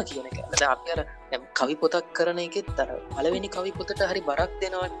ප්‍රථම කියන එක. අපි අර කවි පොතක් කරන එකෙත් අර පළවෙනි කවි පොතට හරි බරක්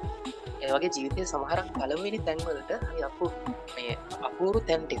දෙනවනේ. ඒ වගේ ජීවිතයේ සමහරක් පළවෙනි තැන්වලට හරි අපූර්ව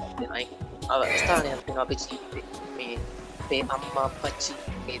තැන් ටිකක් දෙනයි අවස්ථානයක් තියෙනවා අපේ ජීවිතේ. මේ අම්මා අප්පච්චි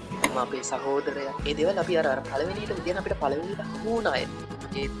අපේ සහෝදරයා ඒ දේවල් අපි අර පළවෙනියට විදියට අපිට පළවෙනියට හමු වුණ අය.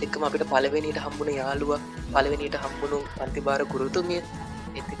 ඒත් එක්කම අපිට පළවෙනියට හම්බුණ යාළුවා, පළවෙනියට හම්බුණු පන්තිබාර ගුරුතුමිය,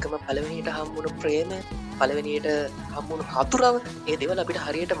 ඒත් එක්කම පළවෙනියට හම්බුණු ප්‍රේමය, පළවෙනියට හම්බුණු හතුරව, ඒ දේවල් අපිට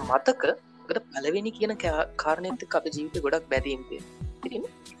හරියට මතක. මොකද පළවෙනි කියන කාරණේත් එක්ක අපේ ජීවිතේ ගොඩක් බැඳීම් තියෙනවා. ඉතින්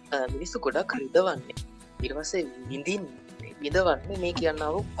මිනිස්සු ගොඩක් රිදවන්නේ ඊට පස්සේ විඳවන්නේ මේ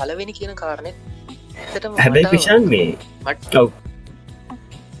කියන්නාව පළවෙනි කියන කාරණේ. හැබැයි ක්‍රිෂාන් මේ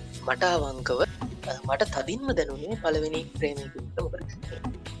මට අවංකව මට තදින්ම දැනුනේ පළවෙනි ප්‍රේමය කියන එක. මොකද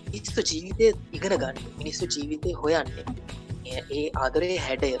මිනිස්සු ජීවිතේ ඉගෙන ගන්න, මිනිස්සු ජීවිතේ හොයන්නේ ඒ ආදරේ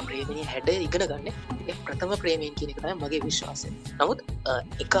හැඩය, ප්‍රේමයේ හැඩය ඉගෙන ගන්න ඒ ප්‍රථම ප්‍රේමයෙන් කියන එක තමයි මගේ විශ්වාසය. නමුත්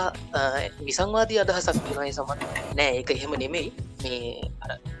එක විසංවාදී අදහසක් තියෙනවා ඒ සමහර නෑ ඒක එහෙම නෙමෙයි. මේ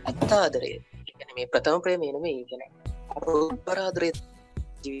අර ඇත්ත ආදරය කියන්නේ මේ ප්‍රථම ප්‍රේමය නෙමෙයි. කියන්නේ අපරාදරේ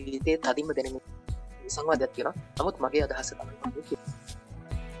ජීවිතේ තදින්ම දැනෙන විසංවාදයක් තියෙනවා. නමුත් මගේ අදහස තමයි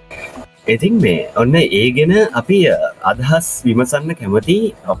ඉතින් මේ ඔන්න ඒ ගැන අපි අදහස් විමසන්න කැමති.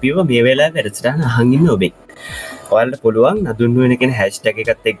 අපිව මේ වෙලාවේ වැඩසටහන අහන් ඉන්න ඔබේ ඔයාලට පුළුවන් නදුන් වෙන කියන හැෂ්ටැග්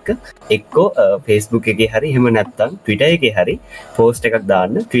එකත් එක්ක එක්කෝ Facebook එකේ හරි එහෙම නැත්නම් Twitter එකේ හරි පෝස්ට් එකක්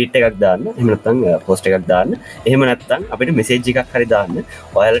දාන්න, ට්වීට් එකක් දාන්න, එහෙම නැත්නම් පෝස්ට් එකක් දාන්න, එහෙම නැත්නම් අපිට මෙසේජ් එකක් හරි දාන්න.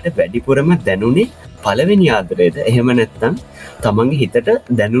 ඔයාලට වැඩිපුරම දැනුනේ පළවෙනි ආදරේද, එහෙම නැත්නම් තමන්ගේ හිතට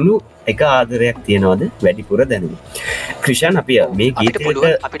දැනුණු එක ආදරයක් තියනවද වැඩිපුර දැනුණු? ක්‍රිෂාන් අපි මේ ගීතයට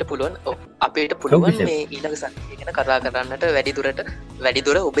අපිට පුළුවන් මේ ඊළඟ සතියේ ගැන කතා කරන්නට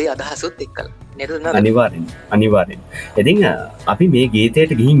වැඩිදුර ඔබේ අදහසුත් එක්කලා නේද? අනිවාර්යෙන්. ඉතින් අපි මේ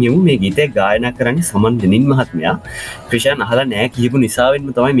ගීතයට ගිහින් යමු. මේ ගීතය ගායනා කරන්නේ සමන් දෙනින් මහත්මයා. ක්‍රිෂාන් අහලා නැහැ කියපු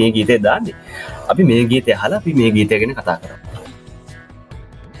නිසාවෙන්ම තමයි මේ ගීතය දාන්නේ. අපි මේ ගීතය අහලා අපි මේ ගීතය ගැන කතා කරමු.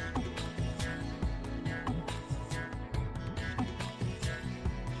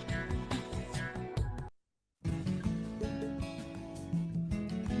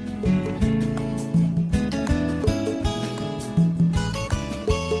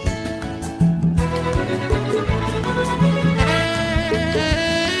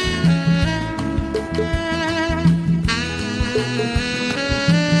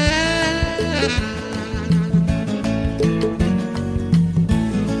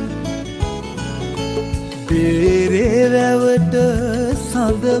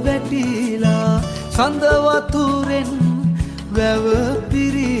 සඳ වැටිලා සඳ වතුරෙන් වැව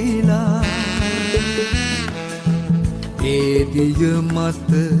පිරීලා ඒ දිය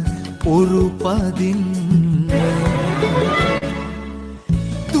මත උරුපදින්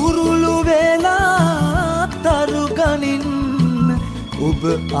තුරුළු වෙලා තරුගනින් ඔබ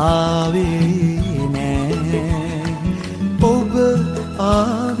ආවේ නෑ ඔබ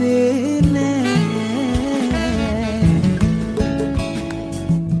ආවේ නෑ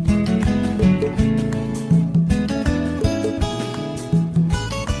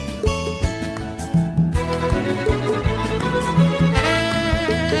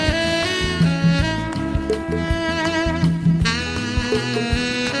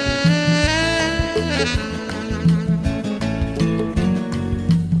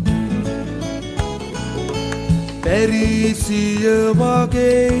පැරිසිය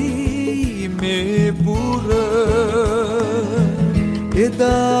වගේ මේ පුර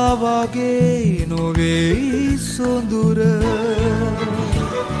එදා වගේ නොවෙයි සොඳුර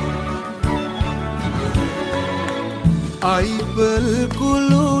අයිබල්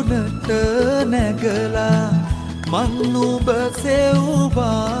කුළුණට නැගලා මන් නුඹ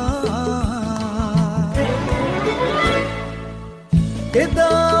සෙව්වා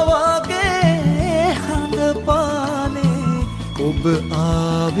එදා වගේ හඳ පානේ ඔබ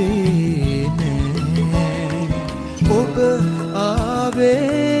ආවේ නෑ ඔබ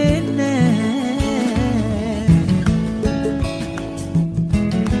ආවේ නෑ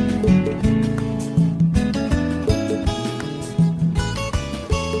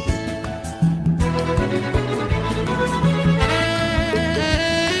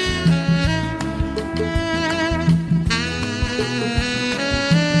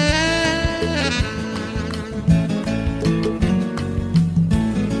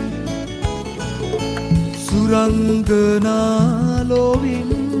රංගනාලොවින්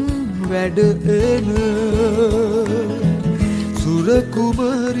වැඩෙන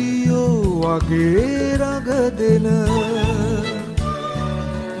සුරකුමරියෝ වගේ රඟදෙන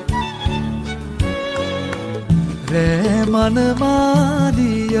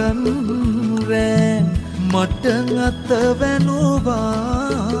රෑමනමාලියන් රෑන් මට අත වැනුවා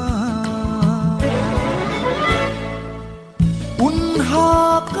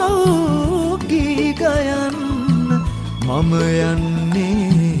උන්හාකව්ගී ගයන් මම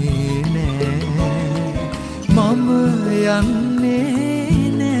යන්නේ නෑ මම යන්නේ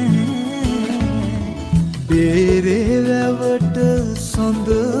නෑ බේරේ වැවට සඳ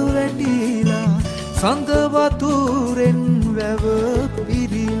වැටිලා සඳ වතුරෙන් වැව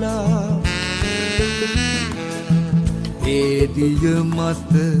පිරිලා ඒදිය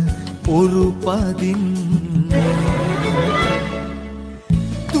මත උරුපදින්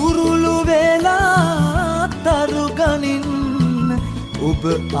තුරුළු වෙලා තරුගනින් ඔබ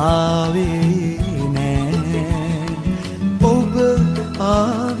ආවේ නෑ ඔබ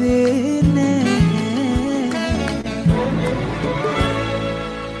ආවේ නෑ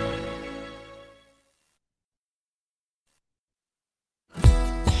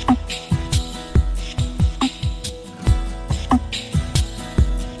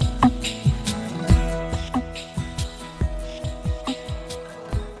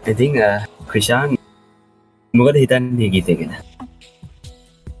ඉතින් ක්‍රිෂාන් මොකද හිතන්නේ ගීතය ගැන?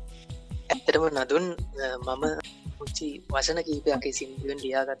 ඇත්තටම නදුන් මම පුංචි වචන කීපයක් ඒ සින්දුවෙන්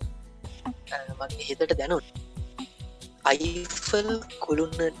ලියාගත් මගේ හිතට දැනුත් අයිෆල්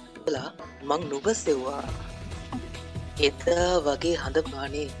කුළුණටලා මං නුඹ සෙව්වා එදා වගේ හඳ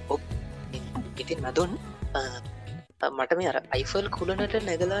පානේ ඔබ ඉතින් නදුන් මට මේ අර අයිෆල් කුළුණට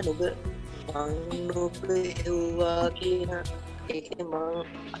නැගලා නුඹ මං නුඹ හෙව්වා කියන ඒක මං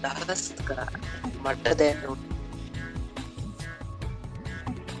අදහස් කරා මට දැනු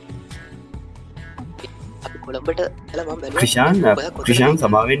කොළඹට ක්‍රිෂාන්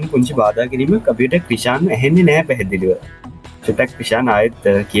සමාවෙන් පුංචි බාධා කිරීම අපිට ක්‍රිෂාන් ඇහෙන්නේ නෑ පැහැදිලිව චුට්ටක් ක්‍රිෂාන් ආයෙත්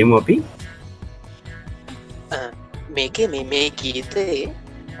කියමු අපි මේකේ මේ ගීතේ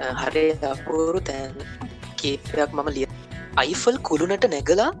හරි අපූරු තැන් කීපයක් මම ලිය අයිෆල් කුළුණට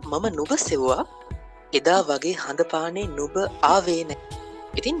නැගලා මම නුඹ සෙව්වා එදා වගේ හඳ පානේ නුඹ ආවේ නෑ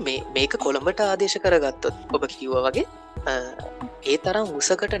ඉතින් මේක කොළඹට ආදේශ කරගත්තොත් ඔබ කිව්ව වගේ ඒ තරම්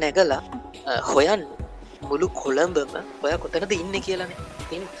උසකට නැගලා හොයන් මුළු කොළඹම ඔය කොතනද ඉන්න කියලානේ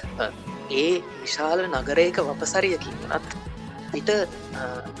ඉතින් ඒ විශාල නගරයක වපසරියකින් වනත් පිට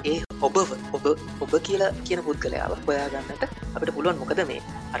ඒ ඔබ කියලා කියන පුද්ගලයාව හොයාගන්නට අපිට පුළුවන් මොකද මේ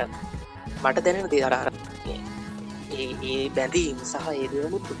අර මට දැනෙන දේ අර ඒ බැඳීම් සහ ඒ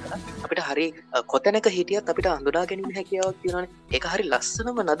දේවලුත් පුතලා අපිට හරි කොතැනක හිටියත් අපිට අඳුනා ගැනීම හැකියාවක් තියෙනවානේ ඒක හරි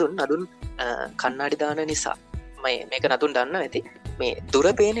ලස්සනම නදුන් කන්නාඩි දාන නිසා මේක නදුන් දන්න ඇති මේ දුර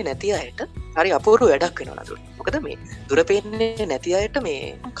පේන්නේ නැති අයට හරි අපූර්ව වැඩක් වෙනවා නදුන් මොකද මේ දුර පේන්නේ නැති අයට මේ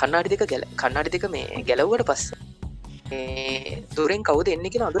කන්නාඩි දෙක මේ ගැලවුවට පස්සේ දුරෙන් කවුද එන්න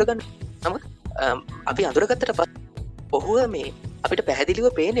කියලා අඳුරගන්න. නමුත් අපි අඳුරගත්තට පස්සේ ඔහුව මේ අපිට පැහැදිලිව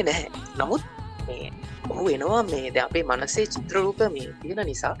පේන්නේ නැහැ. නමුත් මේ ඔහු එනවා මේ දැන් අපේ මනසේ චිත්‍ර රූප මේ තියෙන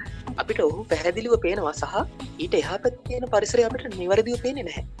නිසා අපිට ඔහු පැහැදිලිව පේනවා සහ ඊට එහා පැත්තේ තියෙන පරිසරය අපිට නිවැරදිව පේන්නේ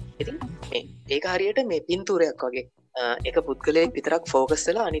නැහැ. ඉතින් මේ ඒක හරියට මේ පින්තූරයක් වගේ එක පුද්ගලයෙක් විතරක් ෆෝකස්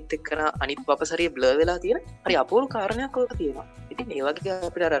වෙලා අනිත් එක්කන අනිත් වපසරිය බ්ලර් වෙලා තියෙන හරි අපූර්ව කාරණයක් ඔක තියෙනවා. ඉතින් ඒ වගේ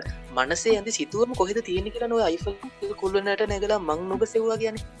අපිට අර මනසේ ඇඳි සිතුවම කොහෙද තියෙන්නේ කියලා ඔය අයිෆල් කුල්ලනට නැගලා මං නුඹ සෙව්වා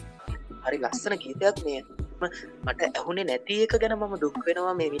කියන්නේ. හරි ලස්සන ගීතයක් මේ මට ඇහුනේ නැති එක ගැන මම දුක්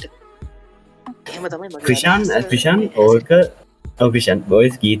වෙනවා මේ විට. එහෙම තමයි මගේ ක්‍රිෂාන් ඕක ක්‍රිෂාන්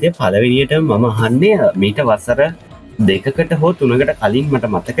බොයිස් ගීතේ පළවෙනියට මම අහන්නේ මීට වසර 2කට හෝ 3කට කලින් මට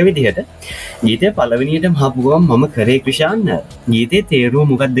මතක විදිහට ගීතේ පළවෙනියට මහපු ගමන් මම කරේ ක්‍රිෂාන් ගීතේ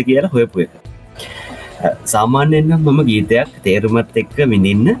තේරුම මොකක්ද කියලා හොයපු එක. සාමාන්‍යයෙන් නම් මම ගීතයක් තේරුමත් එක්ක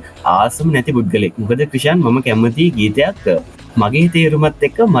විඳින්න ආසම නැති පුද්ගලෙක්. මොකද ක්‍රිෂාන් මම කැමති ගීතයක් මගේ තේරුමත්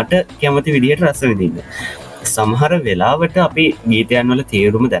එක්ක මට කැමති විදිහට රස විඳින්න. සමහර වෙලාවට අපි ගීතයන් වල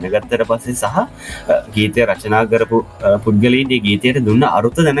තේරුම දැනගත්තට පස්සේ සහ ගීතය රචනා කරපු පුද්ගලයින්ගේ ගීතයට දුන්න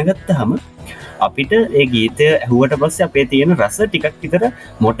අරුත දැනගත්තහම අපිට ඒ ගීතය ඇහුවට පස්සේ අපේ තියෙන රස ටිකක් විතර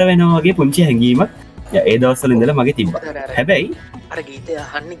මොට වෙනවා වගේ පුංචි හැඟීමක් ඒ දවස්වල ඉඳලා මගේ තිබ්බා. හැබැයි අර ගීතය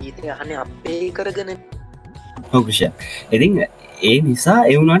අහන්නේ අපේ කරගෙන ඔව් ක්‍රිෂාන්. ඉතින් ඒ නිසා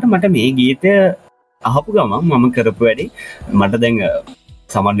ඒ වුණාට මට මේ ගීතය අහපු ගමන් මම කරපු වැඩි මට දැන්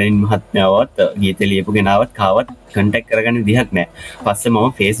සමන්ලෙන් මහත්මාවත් ගීත ලියපු ගෙනාවත් කාවත් කන්ටැක්ට් කරගන්න විදිහක් නැහැ. පස්සේ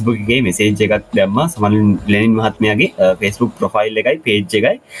මම Facebook එකේ මෙසේජ් එකක් දැම්මා සමන්ලෙන් මහත්මයාගේ Facebook ප්‍රොෆයිල් එකයි පේජ්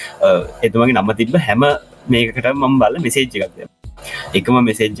එකයි එතුමාගේ නම තිබ්බ හැම මේකකටම මම බලලා මෙසේජ් එකක් දැම්මා. එකම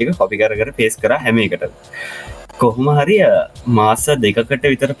මෙසේජ් එක කොපි කර පේස්ට් කරා හැම එකටම. කොහොම හරි මාස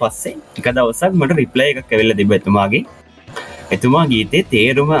 2කට විතර පස්සේ එක දවසක් මට රිප්ලයි එකක් ඇවිල්ලා තිබ්බා එතුමාගේ. එතුමා ගීතේ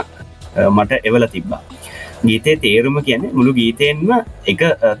තේරුම මට එවලා තිබ්බා. ගීතේ තේරුම කියන්නේ මුළු ගීතයෙන්ම එක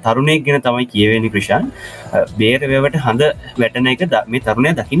තරුණයෙක් ගැන තමයි කියවෙන්නේ ක්‍රිෂාන්. බේර වැවට හඳ වැටෙන එක මේ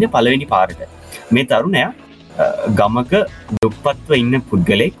තරුණයා දකින්නේ පළවෙනි පාරට. මේ තරුණයා ගමක දුප්පත්ව ඉන්න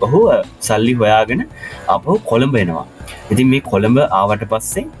පුද්ගලෙක්. ඔහු සල්ලි හොයාගෙන අපහු කොළඹ එනවා. ඉතින් මේ කොළඹ ආවට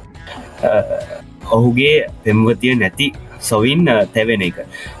පස්සේ ඔහුගේ පෙම්වතිය නැති සොවින් තැවෙන එක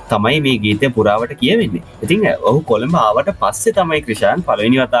තමයි මේ ගීතය පුරාවට කියවෙන්නේ. ඉතින් ඔහු කොළඹ ආවට පස්සේ තමයි ක්‍රිෂාන්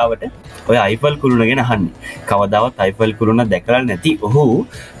පළවෙනි වතාවට ඔය අයිෆල් කුළුණ ගැන අහන්නේ. කවදාවත් අයිෆල් කුළුණ දැකලා නැති ඔහු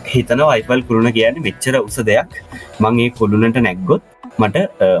හිතනවා අයිෆල් කුළුණ කියන්නේ මෙච්චර උස දෙයක්. මම ඒ කුළුණට නැග්ගොත් මට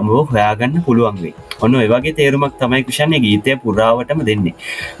මොව හොයාගන්න පුළුවන් වෙයි. ඔන්න ඔය වගේ තේරුමක් තමයි ක්‍රිෂාන් මේ ගීතය පුරාවටම දෙන්නේ.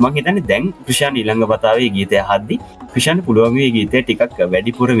 මම හිතන්නේ දැන් ක්‍රිෂාන් ඊළඟ වතාවේ ගීතය අහද්දි ක්‍රිෂාන් පුළුවන් මේ ගීතය ටිකක්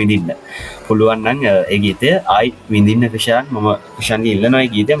වැඩිපුර විඳින්න. පුළුවන් නම් ඒ ගීතය ආයි විඳින්න ක්‍රිෂාන් මම ක්‍රිෂාන්ගේ ඉල්ලනවා.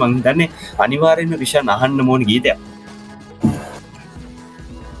 ඒ ගීතය මම හිතන්නේ අනිවාර්යෙන්ම ක්‍රිෂාන් අහන්න ඕන ගීතයක්.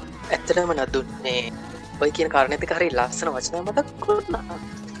 ඇත්තටම නදුන්නේ ඔය කියන කාරණේත් එක හරි ලස්සන වචන මතක් වුණා.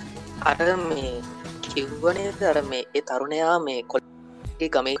 අර මේ කිව්වනේද අර මේ ඒ තරුණයා මේ කොල්ලේ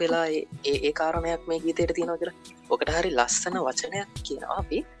ගමේ වෙලා ඒ කාරණයක් මේ ගීතේට තියෙනවා කියලා. ඔකට හරි ලස්සන වචනයක් කියනවා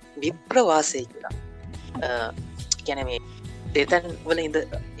අපි විප්‍රවාසය කියලා. කියන්නේ මේ දෙතන් වල ඉඳ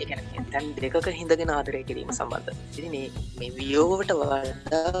ඒ කියන්නේ තැන් දෙකක හිඳගෙන ආදරය කිරීම සම්බන්ධ. ඉතින් මේ වියෝවට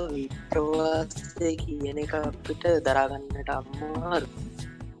වඩා විප්‍රවාසය කියන එක අපිට දරා ගන්නට අමාරුයි.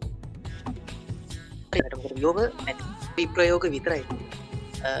 වියෝග නැති විප්‍රයෝග විතරයි.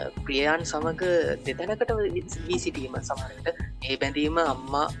 ප්‍රියයන් සමග දෙතැනකට වී සිටීම සමහරට ඒ බැඳීම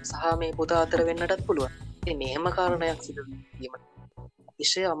අම්මා සහ මේ පුතා අතර වෙන්නටත් පුළුවන්. මෙහෙම කාරණයක් සිදු වීම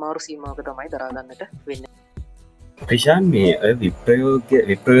ඉෂය අමාරු සීමාවක තමයි දරාගන්නට වෙන්න. ක්‍රිෂාන් මේ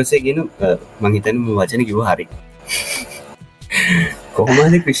විප්‍රයෝසය ගෙන මං හිතන්නේ මේ වචන කිව්ව හරි.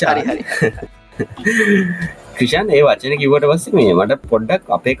 කොහොමද ක්‍රිෂාන්? හරි. ක්‍රිෂාන් ඒ වචන කිව්වට පස්සේ මේ මට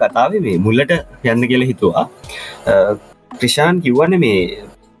පොඩ්ඩක් අපේ කතාවේ මේ මුලට යන්න කියලා හිතුවා. ක්‍රිෂාන් කිව්වනේ මේ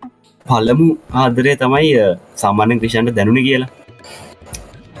පළමු ආදරය තමයි සාමාන්‍යයෙන් ක්‍රිෂාන්ට දැනුනේ කියලා.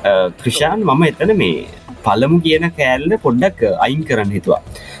 ක්‍රිෂාන් මම එතන මේ පළමු කියන කෑල්ල පොඩ්ඩක් අයින් කරන්න හිතුවා.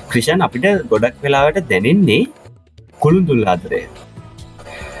 ක්‍රිෂාන් අපිට ගොඩක් වෙලාවට දැනෙන්නේ කුළුඳුල් ආදරය.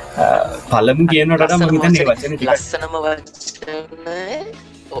 පළමු කියනකොට මම හිතන්නේ වචන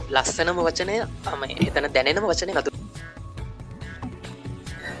ලස්සනම වචනය එතන දැනෙනම වචනය නතු.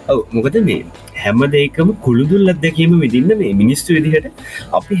 ඔව් මොකද මේ හැම දෙයකම කුළුඳුල් අත්දැකීම විඳින්න මේ මිනිස්සු විදිහට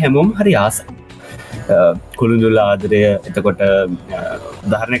අපි හැමෝම හරි ආසයි. කුළුඳුල් ආදරය එතකොට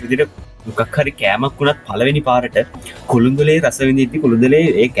උදාහරණයක් විදිහට මොකක් හරි කෑමක් වුණත් පළවෙනි පාරට කුළුඳුලේ රස විඳිද්දි කුළුඳුලේ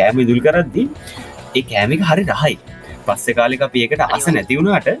ඒ කෑම ඉදුල් කරද්දි ඒ කෑම එක හරි රහයි. පස්සේ කාලෙක අපි ඒකට ආස නැති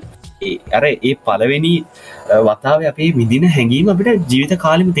වුණාට අර ඒ පළවෙනි වතාවේ අපි විඳින හැඟීම අපිට ජීවිත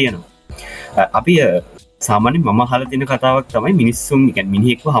කාලෙම තියෙනවා. අපි සාමාන්‍ය මම අහලා තියෙන කතාවක් තමයි මිනිස්සුන් කියන්නේ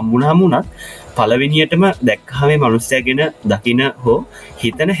මිනිහෙක්ව හම්බුනහම උනත් පළවෙනියටම දැක්කහම මනුස්සයා ගැන දකින හෝ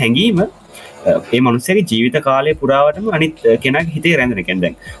හිතන හැඟීම ඒ මනුස්සයාගේ ජීවිත කාලය පුරාවටම අනිත් කෙනාගේ හිතේ රැඳෙන කියන්නේ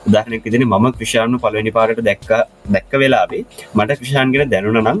දැන් උදාහරණයක් විදිහට මම ක්‍රිෂාන්ව පළවෙනි පාරට දැක්ක වෙලාවේ මට ක්‍රිෂාන් ගැන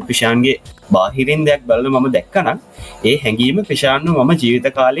දැනුණා නම් ක්‍රිෂාන්ගේ බාහිරින් දෙයක් බලලා මම දැක්කා නම් ඒ හැඟීම ක්‍රිෂාන්ව මම ජීවිත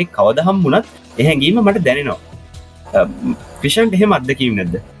කාලේ කවදා හම්බුණත් ඒ හැඟීම මට දැනෙනවා ක්‍රිෂාන්ට එහෙම අත්දැකීම්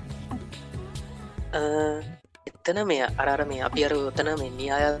නැද්ද එතන මේ අර මේ අපි අර උතන මේ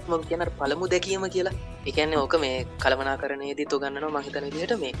න්‍යායාත්මක කියන පළමු දැකීම කියලා ඒ කියන්නේ ඕක මේ කළමනාකරණයේදී තෝගන්නනවා මම හිතන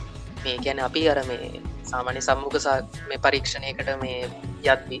විදිහට මේ කියන්නේ අපි අර මේ සාමාන්‍ය සම්මුඛ මේ පරීක්ෂණයකට මේ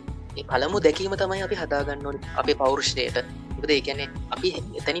යද්දී මේ පළමු දැකීම තමයි අපි හදාගන්න ඕනේ අපේ පෞරුෂයට. මොකද ඒ කියන්නේ අපි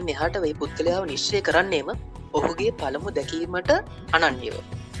එතනින් එහාට මේ පුද්ගලයාව නිශ්චය කරන්නේම ඔහුගේ පළමු දැකීමට අනන්‍යව.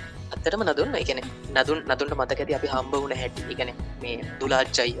 ඇත්තටම නදුන් ඒ කියන්නේ නදුන්ට මතක ඇති අපි හම්බ වුණ හැටි. ඒ කියන්නේ මේ දුලාජ්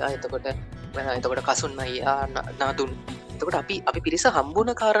අයියා එතකොට කසුන් අයියා නදුන්. එතකොට අපි පිරිස හම්බුන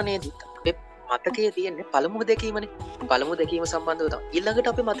කාරණේදී අපේ මතකයේ තියෙන්නේ පළමු දැකීමනේ. පළමු දැකීම සම්බන්ධව තමයි. ඊළඟට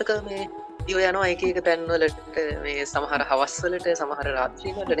අපි මතක මේ දිව යනවා එක එක තැන්වලට මේ සමහර හවස්වලට සමහර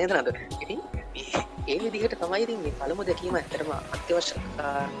රාත්‍රී වලට නේද නේද? ඉතින් ඒ විදිහට තමයි ඉතින් මේ පළමු දැකීම ඇත්තටම අත්‍යවශ්‍ය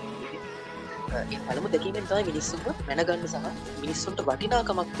ඒ පළමු දැකීමෙන් තමයි මිනිස්සුන්ව මැනගන්න සහ මිනිස්සුන්ට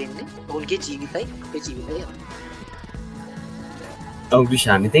වටිනාකමක් දෙන්නේ ඔවුන්ගේ ජීවිතයි අපේ ජීවිතය. ඔව්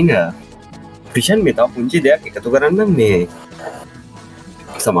ක්‍රිෂාන් ඉතින් ක්‍රිෂාන් මේ තව පුංචි දෙයක් එකතු කරන්න මේ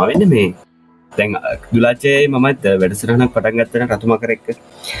සමාවෙන්න මේ දැන් දුලාචේ මමත් වැඩසටහනක් පටන් ගත්තන රතුමකර එක්ක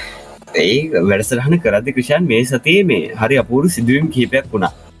ඒ වැඩසටහන කරද්දි ක්‍රිෂාන් මේ සතියේ මේ හරි අපූර්ව සිදුවීම් කිහිපයක්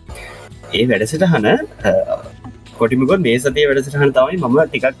වුණා. ඒ වැඩසටහන කොටිමකොත් මේ සතියේ වැඩසටහන තමයි මම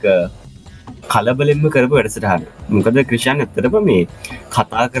ටිකක් කලබලෙන්ම කරපු වැඩසටහන. මොකද ක්‍රිෂාන් ඇත්තටම මේ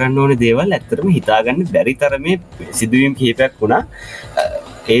කතා කරන්න ඕන දේවල් ඇත්තටම හිතාගන්න බැරි තරමේ සිදුවීම් කිහිපයක් වුණා.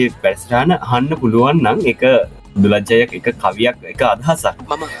 ඒ වැඩසටහන අහන්න පුළුවන් නම් එක දුලජ්ජයක් එක කවියක් එක අදහසක්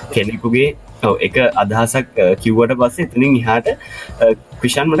මම කෙනෙකුගේ එක අදහසක් කිව්වට පස්සේ එතනින් එහාට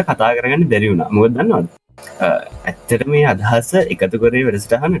ක්‍රිෂාන් මට කතා කරගන්න බැරි වුණා. මොකද දන්නවද? ඇත්තට මේ අදහස එකතු කරේ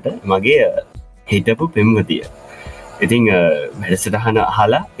වැඩසටහනට මගේ හිටපු පෙම්වතිය. ඉතින් වැඩසටහන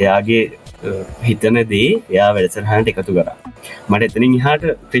අහලා එයාගේ හිතන දේ එයා වැඩසටහනට එකතු කරා. මට එතනින් එහාට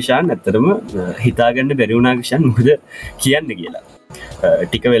ක්‍රිෂාන් ඇත්තටම හිතාගන්න බැරි වුණා ක්‍රිෂාන් මොකද කියන්න කියලා.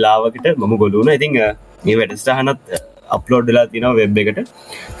 ටික වෙලාවකට මම ගොළු වුණා. ඉතින් මේ වැඩසටහනත් අප්ලෝඩ් වෙලා තියෙනවා වෙබ් එකට.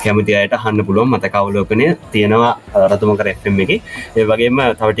 කැමති අයට අහන්න පුළුවන් මතක අවලෝකනය තියෙනවා රතුමකර FM එකේ. ඒ වගේම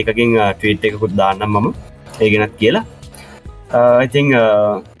තව ටිකකින් ට්වීට් එකකුත් දාන්නම් මම. ඒ ගැනත් කියලා. I think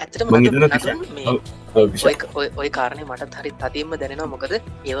ඇත්තටම ඔය කාරණේ මටත් හරි තදින්ම දැනෙනවා. මොකද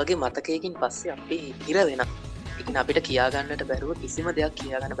ඒ වගේ මතකයකින් පස්සේ අපි හිර වෙනවා. ඉතින් අපිට කියාගන්නට බැරුව කිසිම දෙයක්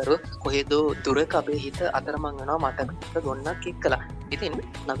කියාගන්න බැරුව කොහෙදෝ දුරක අපේ හිත අතරමං වෙනවා මතක ගොන්නක් එක්කලා. ඉතින්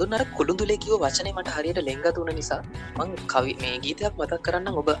නඳුන් අර කුළුඳුලේ කිව්ව වචනේ මට හරියට ලෙන්ගතු වුණ නිසා මං කවි මේ ගීතයක් මතක්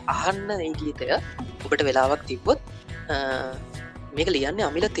කරන්නම්. ඔබ අහන්න මේ ගීතය. ඔබට වෙලාවක් තිබ්බොත් මේක ලියන්නේ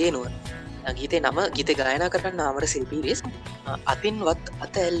අමිල තේනුව. ගීතේ නම ගීතේ ගායනා කරන්න අමර සිල්පීරිස්. අතින්වත්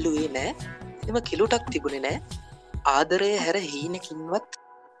අත ඇල්ලුවේ නෑ. කිසිම කිලුටක් තිබුණේ නෑ. ආදරය හැර හීනකින්වත්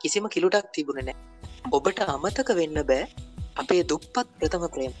කිසිම කිලුටක් තිබුණේ නෑ. ඔබට අමතක වෙන්න බෑ අපේ දුප්පත් ප්‍රථම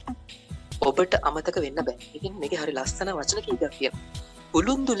ප්‍රේම. ඔබට අමතක වෙන්න බෑ. ඉතින් මේකේ හරි ලස්සන වචන කීපයක් තියෙනවා.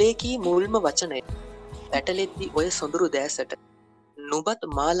 උළුන්දුලේ කී මුල්ම වචනය පැටලෙද්දි ඔය සොඳුරු දෑසට නුඹත්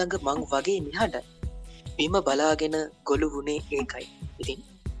මා ළඟ මං වගේ නිහඬ බිම බලාගෙන ගොළු වුණේ ඒකයි. ඉතින්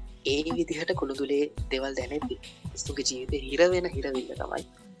ඒ විදිහට කුළුඳුලේ දේවල් දැනෙද්දි මිනිස්සුගේ ජීවිතේ හිර හිරවිල්ල තමයි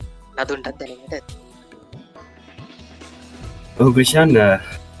නදුන්ටත් දැනෙන්නට ඇති. ඔව් ක්‍රිෂාන්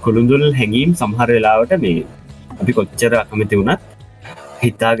කුළුඳුල් හැඟීම් සමහර වෙලාවට මේ අපි කොච්චර අකමැති වුණත්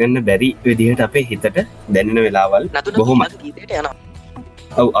හිතාගන්න බැරි විදිහට අපේ හිතට දැනෙන වෙලාවල් බොහොම ගීතයට යනවා.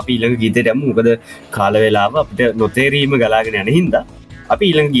 ඔව් අපි ඊළඟ ගීතයට යමු. මොකද කාල වේලාව අපිට නොතේරීම ගලාගෙන යන හින්දා අපි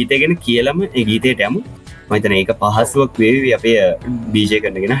ඊළඟ ගීතය ගැන කියලාම ඒ ගීතයට යමු. මම හිතන්නේ ඒක පහසුවක් වේවි අපේ DJ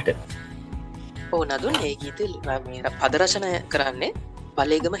කරනගෙනට. ඔව් නදුන් මේ ගීතේ මේ පද රචනා කරන්නේ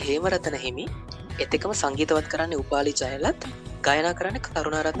පල්ලේගම හේමරතන හිමි. ඒත් එක්කම සංගීතවත් කරන්නේ උපාලි ජයලත්, ගායනා කරන්නේ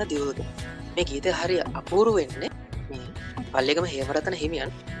කරුණාරත්න දියෝද. මේ ගීතය හරිය අපූර්ව වෙන්නේ මේ පල්ලේගම හේමරතන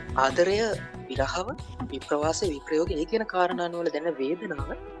හිමියන් ආදරය, විරහව, විප්‍රවාස, විප්‍රයෝග ඒ කියන කාරණාන් වල දැනෙන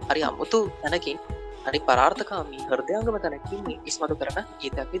වේදනාව හරි අමුතු තැනකින් හරි පරාර්ථකාමී හෘදයාංගම තැනකින් ඉස්මතු කරන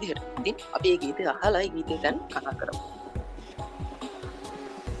ගීතයක් විදිහට. ඉතින් අපි මේ ගීතය අහලා ඒ ගීතය දැන් කතා කරමු.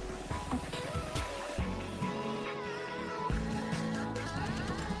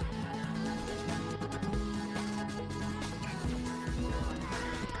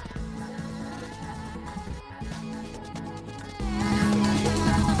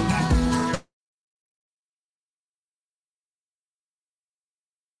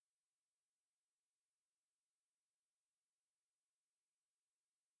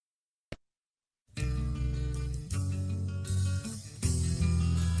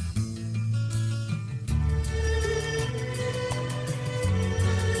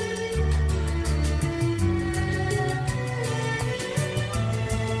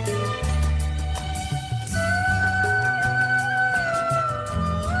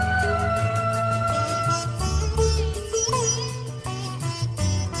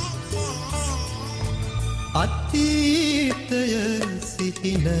 අතීතය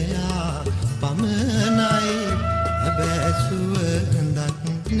සිහිනයා පමණයි හැබැසුවඳක්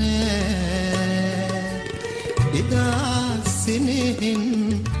නෑ එදා සිනෙහින්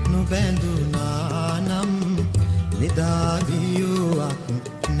නොබැඳුනා නම් නිදාවියුවක්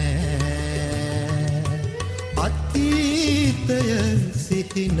නෑ අතීතය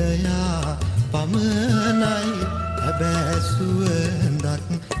සිහිනයා පමණයි හැබැසුවඳක්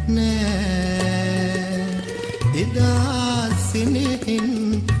නෑ එදා සිනෙහින්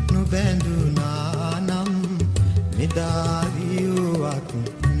නොබැඳුනා නම් නිදාවියුවක්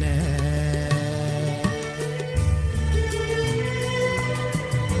නෑ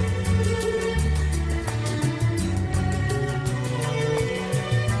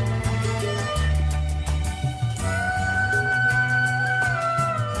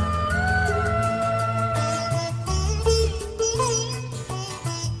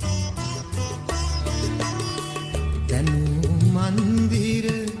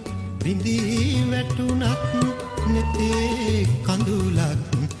නෙතේ කඳුලක්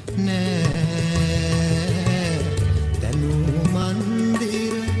නෑ තනු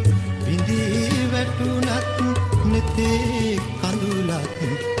මන්දිර විඳී වැටුනත් නෙතේ කඳුලක්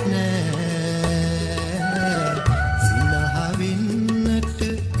නෑ සිනහවින්නට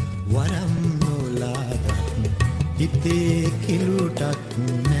වරම් නොලාදත් හිතේ කිලුටක්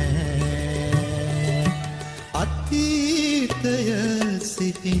නෑ අතීතය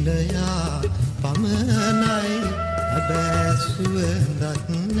සිහිනයා පමණයි හැබැසුවඳක්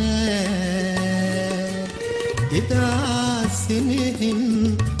නෑ එදා සිනෙහින්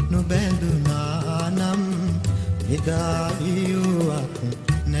නොබැඳුනා නම් නිදාවියුවක්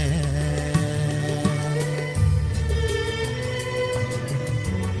නෑ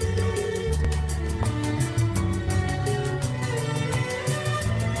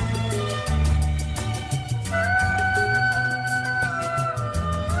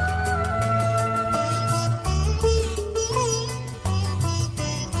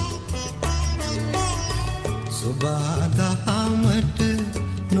සුබාදහමට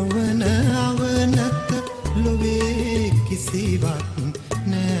නොවන අවනත ලොවේ කිසිවක්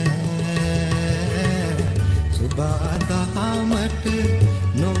නෑ සුබාදහමට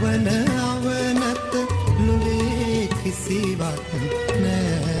නොවන අවනත ලොවේ කිසිවක්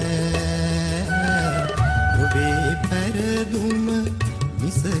නෑ ඔබේ පැරදුම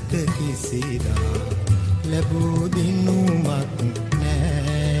මිසක කිසිදා ලැබූ දිනුමක්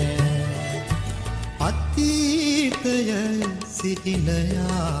නෑ අතීතය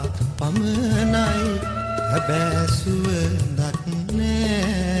සිහිනයා පමණයි හැබැසුවඳක්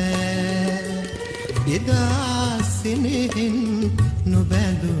නෑ එදා සිනෙහින්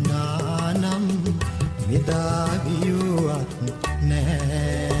නොබැඳුනා නම් නිදාවියුවක්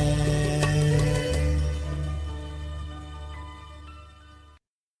නෑ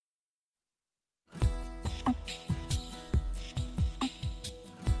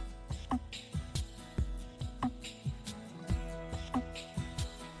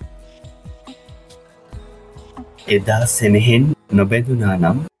එදා සෙනෙහෙන් නොබැඳුනා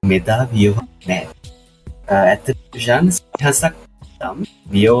නම් මෙදා වියෝවක් නෑ ඇත්ත ශාන් සිහසක් නම්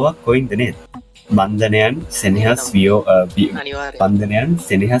වියෝවක් කොයින්ද නේද බන්ධනයන් සෙනෙහස් වියෝ බන්ධනයන්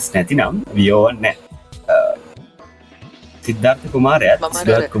සෙනෙහස් නැතිනම් වියෝවන් නෑ සිද්ධාර්ථ කුමාරයත්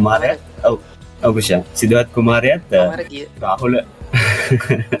සිදුවත් කුමාරයත් ඔවුෂා සිදුවත් කුමාරයත් රාහුල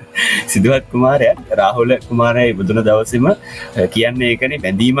සිදුවත් කුමාරයත් රාහුල කුමාරය බුදුන දවසම කියන්නේ ඒකනේ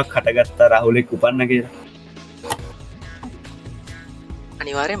බැඳීමක් හටගත්තා රාහුලෙක් උපන්න කියලා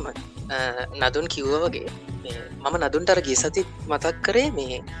අනිවාරෙන්ම නදුන් කිව්ව වගේ මම නදුන්ටර ගිය සති මතක් කරේ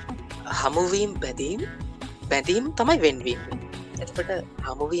මේ හමුවීම් බැඳීම් තමයි වෙන්වීම එතකට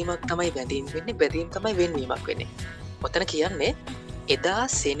හමුවීමක් තමයි බැඳීම් වෙන්නේ බැඳීම් තමයි වෙන්වීමක් වෙන්නේ ඔතන කියන්නේ එදා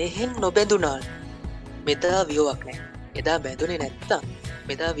සෙනෙහෙන් නොබැඳුනාල් මෙදා වියෝවක් නෑ එදා බැඳුනේ නැත්තා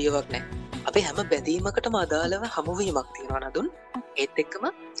මෙදා වියෝවක් නෑ අපේ හැම බැඳීමකටම අදාළව හමුවීමක් තියෙනවා නදුන් ඒත් එක්කම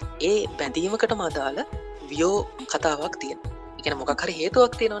ඒ බැඳීමකටම අදාළ වියෝ කතාවක් තියෙන එකන මොකක් හරි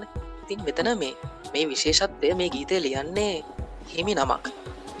හේතුවක් තියෙනවන ඉතින් මෙතන මේ විශේෂත්වය මේ ගීතය ලියන්නේ හිමි නමක්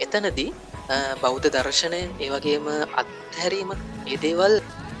එතනදී බෞද්ධ දර්ශනය ඒවගේම අත්හැරීම ඒ දේවල්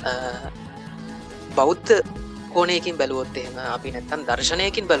බෞද්ධ කෝනයකින් බැලුවොත්තේම අපි නැත්තන්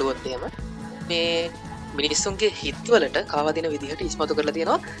දර්ශනයකින් බැලුවොත්තේම මේ මිනිස්සුන්ගේ හිත්වලට කාවදින විදිහට ඉස්මතු කරලා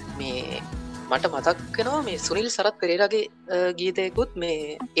තියෙනවා මේ මට මතක්කෙනවා මේ සුනිල් සරත් පෙරේරගේ ගීතයකුත්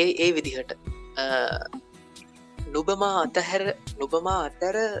මේ ඒ විදිහට නුබමා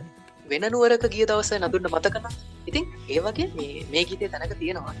අතර වෙන නුවරක ගිය දවස නදුන්න මතකන ඉතින් ඒවගේ මේ ගීතය තැනක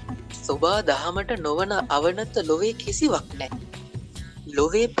තියෙනවා සොබා දහමට නොවන අවනත ලොවේ කිසිවක් නෑ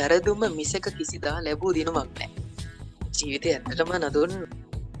ලොවේ පැරදුම මිසක කිසිදා ලැබූ දිනුමක් නෑ. ජීවිතය ඇත්තටම නදුන්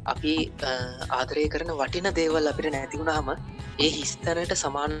අපි ආදරය කරන වටින දේවල් අපිට නැතිවුණාම ඒ හිස්තැනට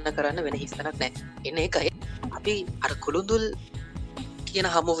සමාන කරන්න වෙන හිස්තනක් නෑ. එන්න එකයි අපි අර කුළුදුල් කියන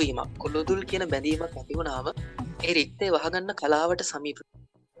හමුවීමක් කුළුදුල් කියන බැඳීමක් නැතිවුණාම ඒ රික්තේ වහගන්න කලාවට සමීප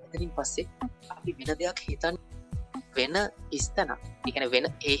එතනින් පස්සේ අපි වෙන දෙයක් හිතන් වෙන හිස්තන එකන වෙන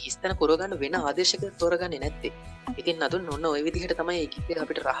ඒ හිස්තන පුරගන්න වෙන ආදේශක තෝරගන්න නැත්තේ. ඉතින් නදුන් ඔන්න ඔය විදිහට තමයි ඒ කිත්තේ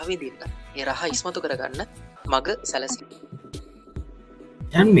අපිට රහවිදින්න ඒ රහ ඉස්මතු කරගන්න මග සැලසි.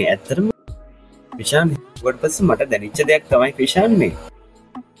 මේ ඇත්තරම විශාන් වට පස්ස මට දැනිච්ච දෙයක් තමයි විශාන් මේ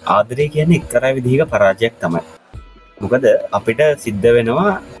ආදරය කියන්නේ එක්තරා විදිහක පරාජයක් තමයි. මොකද අපිට සිද්ධ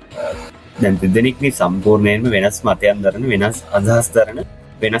වෙනවා දැන් දෙදෙනෙක්නි සම්පූර්ණයෙන්ම වෙනස් මතයන් දරන වෙනස් අදහස් දරන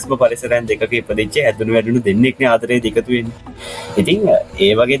වෙනස්ම පරිසරයන් දෙකක ඉපදිච්ච හැදුණු වැඩුණු දෙන්නෙක්නේ ආදරයට එකතු වෙන්නේ. ඉතින්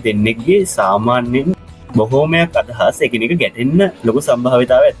ඒ වගේ දෙන්නෙක්ගේ සාමාන්‍යයෙන් බොහෝමයක් අදහස් එකිනෙක ගැටෙන්න ලොකු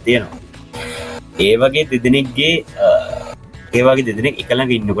සම්භාවිතාවයක් තියෙනවා. ඒ වගේ දෙදෙනෙක්ගේ ඒවාගේ දෙදෙනෙක්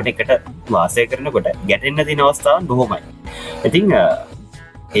එකළඟ ඉන්නකොට එකට වාසය කරනකොට ගැටෙන්න තින අවස්ථාවන් බොහොමයි. ඉතින්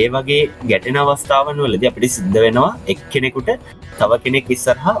ඒ වගේ ගැටෙන අවස්ථාවන් වලදී අපිට සිද්ධ වෙනවා එක්කෙනෙකුට තව කෙනෙක්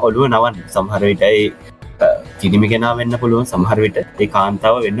ඉස්සරහා ඔළුව නවන්න. සමහර විට ඒ කිරිමි කෙනා වෙන්න පුළුවන්, සමහර විට ඒ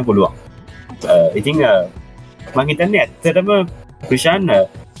කාන්තාව වෙන්න පුළුවන්. ඉතින් මං හිතන්නේ ඇත්තටම ප්‍රශාන්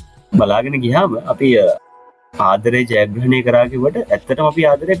බලාගෙන ගියාම අපි ආදරේ ජයග්‍රහණය කරා කිව්වට ඇත්තටම අපි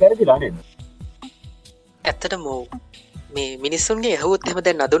ආදරේ පෙරදිලා නේද? ඇත්තටම මේ මිනිස්සුන්ගේ ඇහුවොත් එහෙම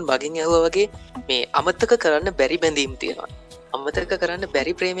දැන් නදුන් බගින් ඇහුවා වගේ මේ අමතක කරන්න බැරි බැඳීම් තියෙනවා. අමතක කරන්න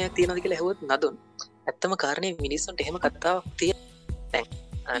බැරි ප්‍රේමයක් තියෙනවද කියලා ඇහුවොත් නදුන් ඇත්තම කාරණේ මිනිස්සුන්ට එහෙම කතාවක් තියෙනවා. දැන්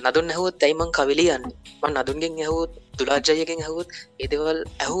නදුන් ඇහුවොත් ඇයි මං කවිලි යන්නේ? මං නදුන්ගෙන් ඇහුවොත් දුලාජ්ජයගෙන් ඇහුවොත් ඒ දේවල්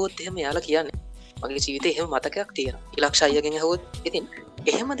ඇහුවොත් එහෙම යාලා කියන්නේ මගේ ජීවිතේ එහෙම මතකයක් තියෙනවා. ඉලක්ෂ අයියගෙන් ඇහුවොත් ඉතින්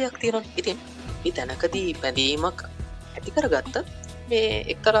එහෙම දෙයක් තියෙනවා. ඉතින් මේ තැනකදී බැඳීමක් ඇති කරගත්ත මේ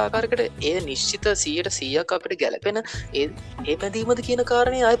එක්තරා ආකාරයකට ඒ නිශ්චිත 100% අපිට ගැලපෙන ඒ බැඳීමද කියන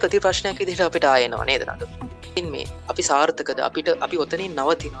කාරණේ ආයේ ප්‍රතිප්‍රශ්නයක් විදිහට අපිට ආයෙනවා නේද නේද? ඉතින් මේ අපි සාර්ථකද අපි ඔතනින්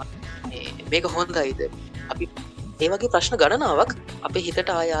නවතිනවා. මේක හොඳයිද? අපි ඒ වගේ ප්‍රශ්න ගණනාවක් අපේ හිතට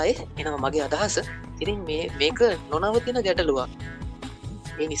ආයේ එනවා මගේ අදහස. ඉතින් මේක නොනවතින ගැටලුවක්.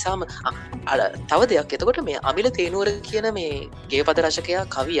 ඒ නිසාම තව දෙයක් එතකොට මේ අමිල තේනුවර කියන මේ ගේපද රචකයා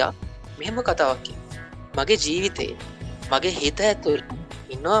කවියා මෙහෙම කතාවක් කියනවා. මගේ ජීවිතේ මගේ හිත ඇතුළ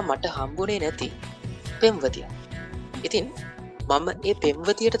ඉන්නවා මට හම්බුනේ නැති පෙම්වතිය. ඉතින් මම ඒ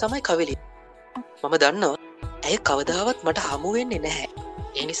පෙම්වතියට තමයි කවිලි. මම දන්නවා ඇය කවදාවත් මට හමු වෙන්නේ නැහැ.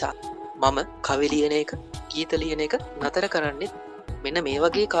 ඒ නිසා මම කවි ලියන එක, ගීත ලියන එක නතර කරන්නේ මෙන්න මේ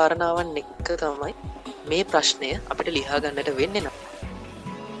වගේ කාරණාවන් එක්ක තමයි මේ ප්‍රශ්නය අපිට ලියා ගන්නට වෙන්නේ නැහැ.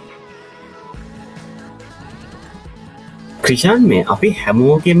 ක්‍රිෂාන් මේ අපි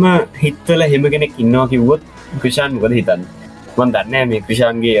හැමෝගෙම හිතවල හැම කෙනෙක් ඉන්නවා කිව්වොත් ක්‍රිෂාන් මොකද හිතන්නේ? මම දන්නේ නැහැ මේ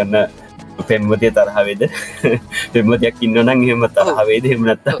ක්‍රිෂාන්ගේ යන පෙම්වතිය තරහ වේද? පෙම්වතියක් ඉන්නෝ නම් එහෙම තරහ වේද? එහෙම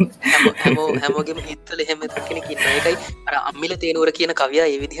නැත්නම් හැමෝගෙම හිතවල එහෙම කෙනෙක් ඉන්නවා. ඒකයි අර අම්මිල තේනුවර කියන කවියා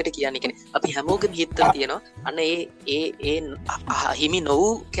මේ විදිහට කියන්නේ. කියන්නේ අපි හැමෝගෙම හිතවල තියෙනවා. අන්න ඒ හිමි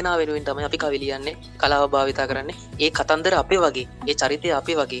නොවූ කෙනා වෙනුවෙන් තමයි අපි කවි ලියන්නේ, කලාව භාවිතා කරන්නේ. ඒ කතන්දර අපේ වගේ, ඒ චරිතය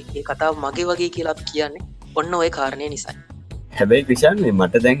අපේ වගේ, ඒ කතාව මගේ වගේ කියලා අපි කියන්නේ ඔන්න ඔය කාරණය නිසා. හැබැයි ක්‍රිෂාන් මේ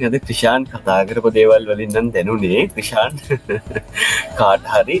මට දැන් අද ක්‍රිෂාන් කතා කරපු දේවල් වලින් නම් දැනුනේ ක්‍රිෂාන් කාට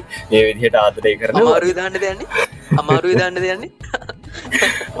හරි මේ විදිහට ආදරය කරනවා. අමාරුයි දාන්න දෙන්නේ. අමාරුයි දාන්න දෙන්නේ.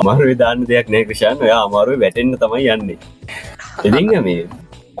 අමාරුයි දාන්න දෙයක් නෑ ක්‍රිෂාන්. ඔයා අමාරුයි වැටෙන්න තමයි යන්නේ. ඉතින් මේ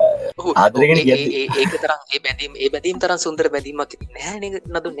ආදරය ගැන කියන්නේ ඒක තරම් ඒ බැඳීම් තරම් සුන්දර බැඳීමක් නැහැ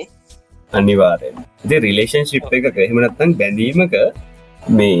නේද නදුන්නේ? අනිවාර්යයෙන්. ඉතින් රිලේෂන්ෂිප් එකක එහෙම නැත්නම් බැඳීමක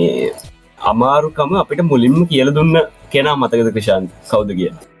මේ අමාරුකම අපිට මුලින්ම කියලා දුන්න කෙනා මතකද ක්‍රිෂාන්? කවුද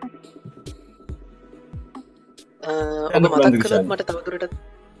කියන්නේ? ඔබ මතක් කළොත් මට තවදුරටත්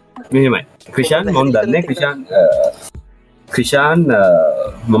මෙහෙමයි. ක්‍රිෂාන් මම දන්නේ ක්‍රිෂාන්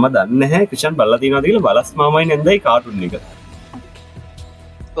මම දන්නේ නැහැ ක්‍රිෂාන් බලලා තියෙනවද කියලා. බලස් මාමයි නැන්දයි කාටුන් එක.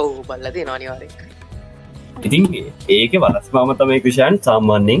 ඔව් බලලා තියෙනවා අනිවාර්යෙන්. ඉතින් ඒකේ බලස් මාම තමයි ක්‍රිෂාන්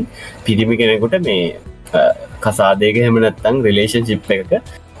සාමාන්‍යයෙන් පිරිමි කෙනෙකුට මේ කසාදයක එහෙම නැත්නම් රිලේෂන්ෂිප් එකක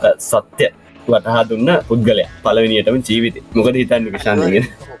සත්‍ය වටහා දුන්න පුද්ගලයා පළවෙනියටම ජීවිතේ. මොකද හිතන්නේ ක්‍රිෂාන් ගැන?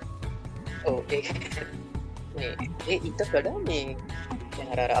 ඔව් ඒ ඊට වඩා මේ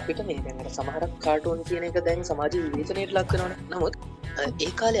දැන් අපිට මේ දැන් සමහරක් කාටුන් කියන එක දැන් සමාජ විවේචනයට ලක් වෙනවනේ. නමුත්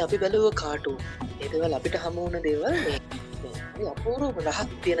ඒ කාලේ අපි බැලුව කාටුන් ඒ දේවල් අපිට හමු වුණ දේවල් මේ අපූර්ව රහක්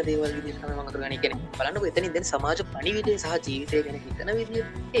තියෙන දේවල් විදිහට තමයි මම අඳුරගන්නේ. කියන්නේ බලන්නකො එතනින් දැන් සමාජ පණිවිඩය සහ ජීවිතය ගැන හිතන විදිය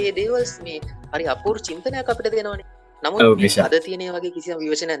ඒ දේවල් මේ හරි අපූර්ව චින්තනයක් අපිට දෙනවනේ. නමුත් අද තියෙන වගේ කිසිම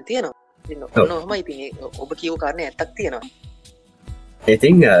විවේචනයක් තියෙනවා. ඉතින් ඔන්නෝමයි ඉතින් ඔබ කියව කාරණේ ඇත්තක් තියෙනවා.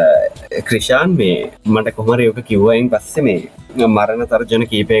 ඉතිං ක්‍රිෂාන් මේ මට කොමරයෝක කිව්වයින් පස්සේ මේ මරණ තර්ජන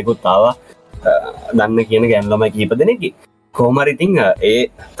කීපයකුත් දන්න කියන ගැන්ලම කීප දෙනෙකි කෝමරිතිං ඒ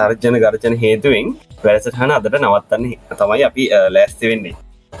තර්ජන ගර්ජන හේතුවෙන් වැඩසටහන අදට නවත්තන්න තමයි අපි ලෑස්ති වෙන්නේ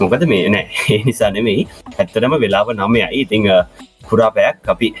මොකද මේ නෑ ඒ නිසා නෙමෙයි ඇත්තටම වෙලාව 9යි ඉතිං පුරාපෑයක්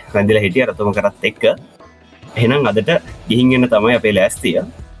අපි රැඳිල හිටිය රතුම කරත් එක්ක එහෙනම් අදට ගිහින්ගන්න තමයි අපේ ලෑස්තිය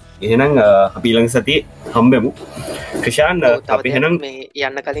එහෙනම් අපි ළඟ සතිය හම්බෙමු ක්‍රිෂාන් අපි හෙනම් මේ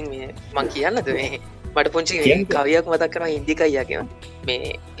යන්න කලින් මේ මං කියන්නද මේ මට පුංචි කවියක් මතක් කරන ඉන්දිකයියගෙන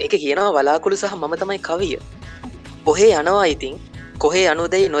මේ ඒක කියනවා වලාකුළු සහ මම තමයි කවිය ඔහේ යනවා ඉතින් කොහේ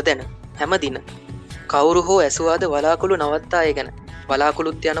අනුදැයි නොදැන හැමදින කවුරු හෝ ඇසුවාද වලාකුළු නවත්තාය ගැන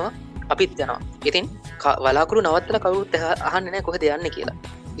වලාකුළුත් යනවා අපිත් යනවා ඉතින් වලාකුළු නවත්තල කවුරුත් අහන්න නෑ කොහෙද යන්න කියලා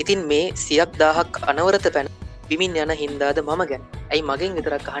ඉතින් මේ 100,000ක් අනවරත පැන බිමින් යන හින්දාද මම ගැන ඇයි මගෙන්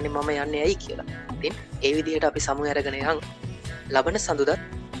විතරක් අහන්නේ මම යන්නේ ඇයි කියලා ඉතින් ඒ විදිහට අපි සමු අරගෙන යන් ලබන සඳුදත්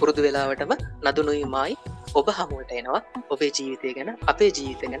පුරුදු වෙලාවටම නදුනුයි මායි ඔබ හමුවට එනවා ඔබේ ජීවිතය ගැන අපේ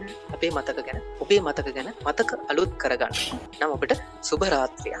ජීවිතය ගැන අපේ මතක ගැන ඔබේ මතක ගැන මතක අලුත් කරගන්න නම් ඔබට සුබ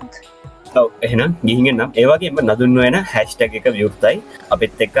රාත්‍රියක් එහෙනම් ගිහිගෙන්නම් ඒවගේම නදුන්න වෙන හැෂ්ටැග එක වියුක්තයි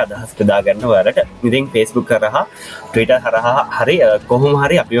අපිත් එක්ක අදහස් පදාගන්න වලට ඉතින් ෆේස්බුක් කරහා ට්විටර් හරහා හරි කොහොම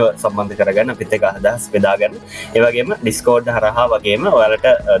හරි අපිව සම්බන්ධ කරගන්න අපිත් එක්ක අදහස් බෙදාගන්න ඒවගේම ඩිස්කෝඩ් හරහා වගේම ඔයාලට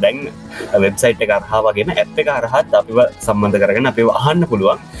දැන් වෙබ්සයිට් එක හරහා වගේම ඇප් එක හරහාත් අපිව සම්බන්ධ කරගන්න අපිව අහන්න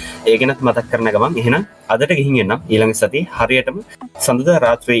පුළුවන් ඒ ගැනත් මතක් කරන ගමන් එහෙනම් අදට ගිහිගෙන්නම් ඊළඟ සතියේ හරියටම සඳුදා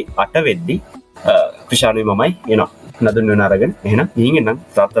රාත්‍රී 8 වෙද්දී ක්‍රිෂානුයි මමයි එනවා නදුන් වෙන අරගෙන එහෙනම් ගිහින්නම්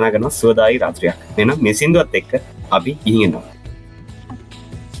ප්‍රාර්ථනා කරනවා සුවදායි රාත්‍රියක්. එහෙනම් මේ සින්දුවත් එක්ක අපි ගිහින්නවා.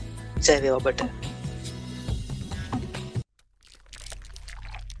 ජය වේවා ඔබට.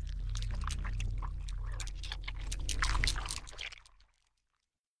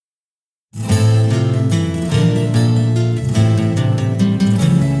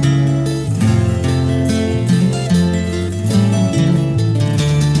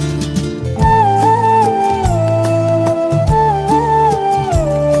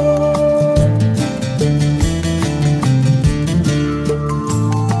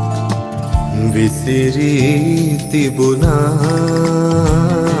 විසිරී තිබුණා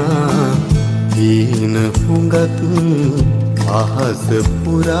හීන හුඟත් අහස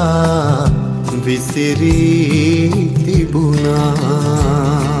පුරා විසිරී තිබුණා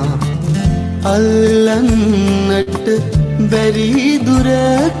අල්ලන්නට බැරි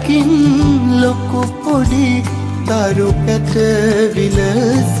දුරකින් ලොකු පොඩි තරු කැට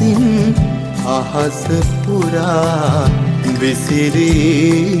විලසින් අහස පුරා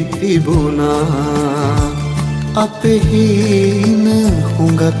විසිරී තිබුණා අපේ හීන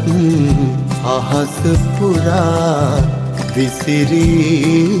හුඟත් අහස පුරා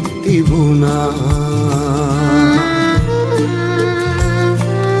විසිරී තිබුණා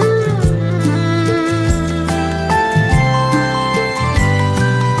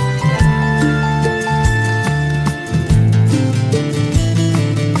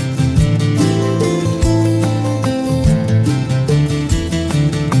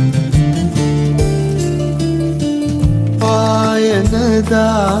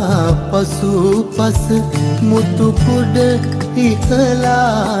පසු පස මුතු කුඩ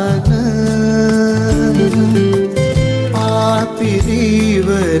ඉහලාන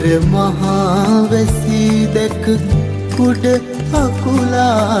ආපිරිවර මහාවැසි දැක කුඩ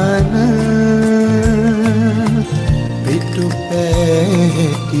අකුලාන පිටු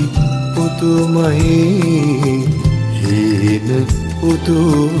පැහැටි පුතුමයි හීන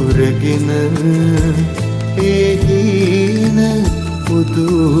උතුරගෙන හීන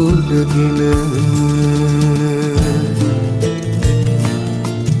උතුරගෙන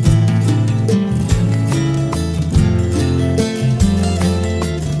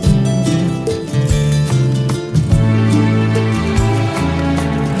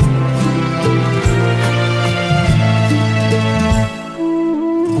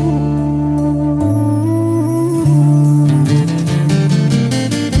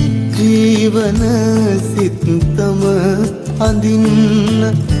ජීවන සිත්තම අඳින්න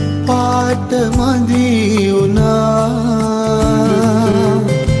පාට මදි වුණා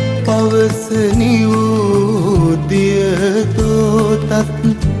පවසනි වූ දියතොතත්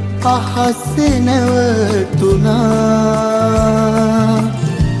අහසේ නැවතුණා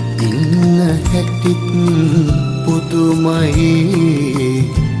ඉන්න හැටිත් පුදුමයි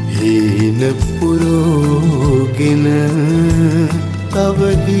හීන පුරෝගෙන තව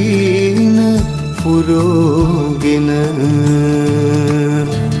හීන පුරෝගෙන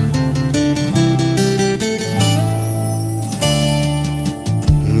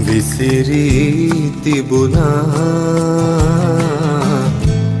විසිරී තිබුණා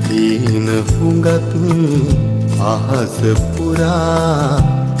අහස පුරා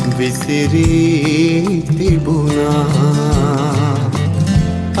විසිරී තිබුණා.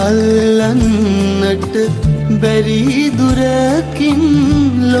 අල්ලන්නට බැරි දුරකින්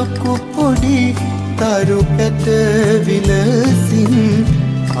ලොකු පොඩි තරු කැට විලසින්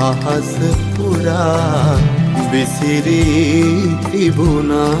අහස පුරා විසිරී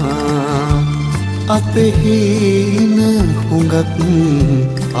තිබුණා. අපේ හීන හුඟක්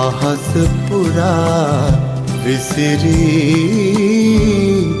අහස පුරා විසිරී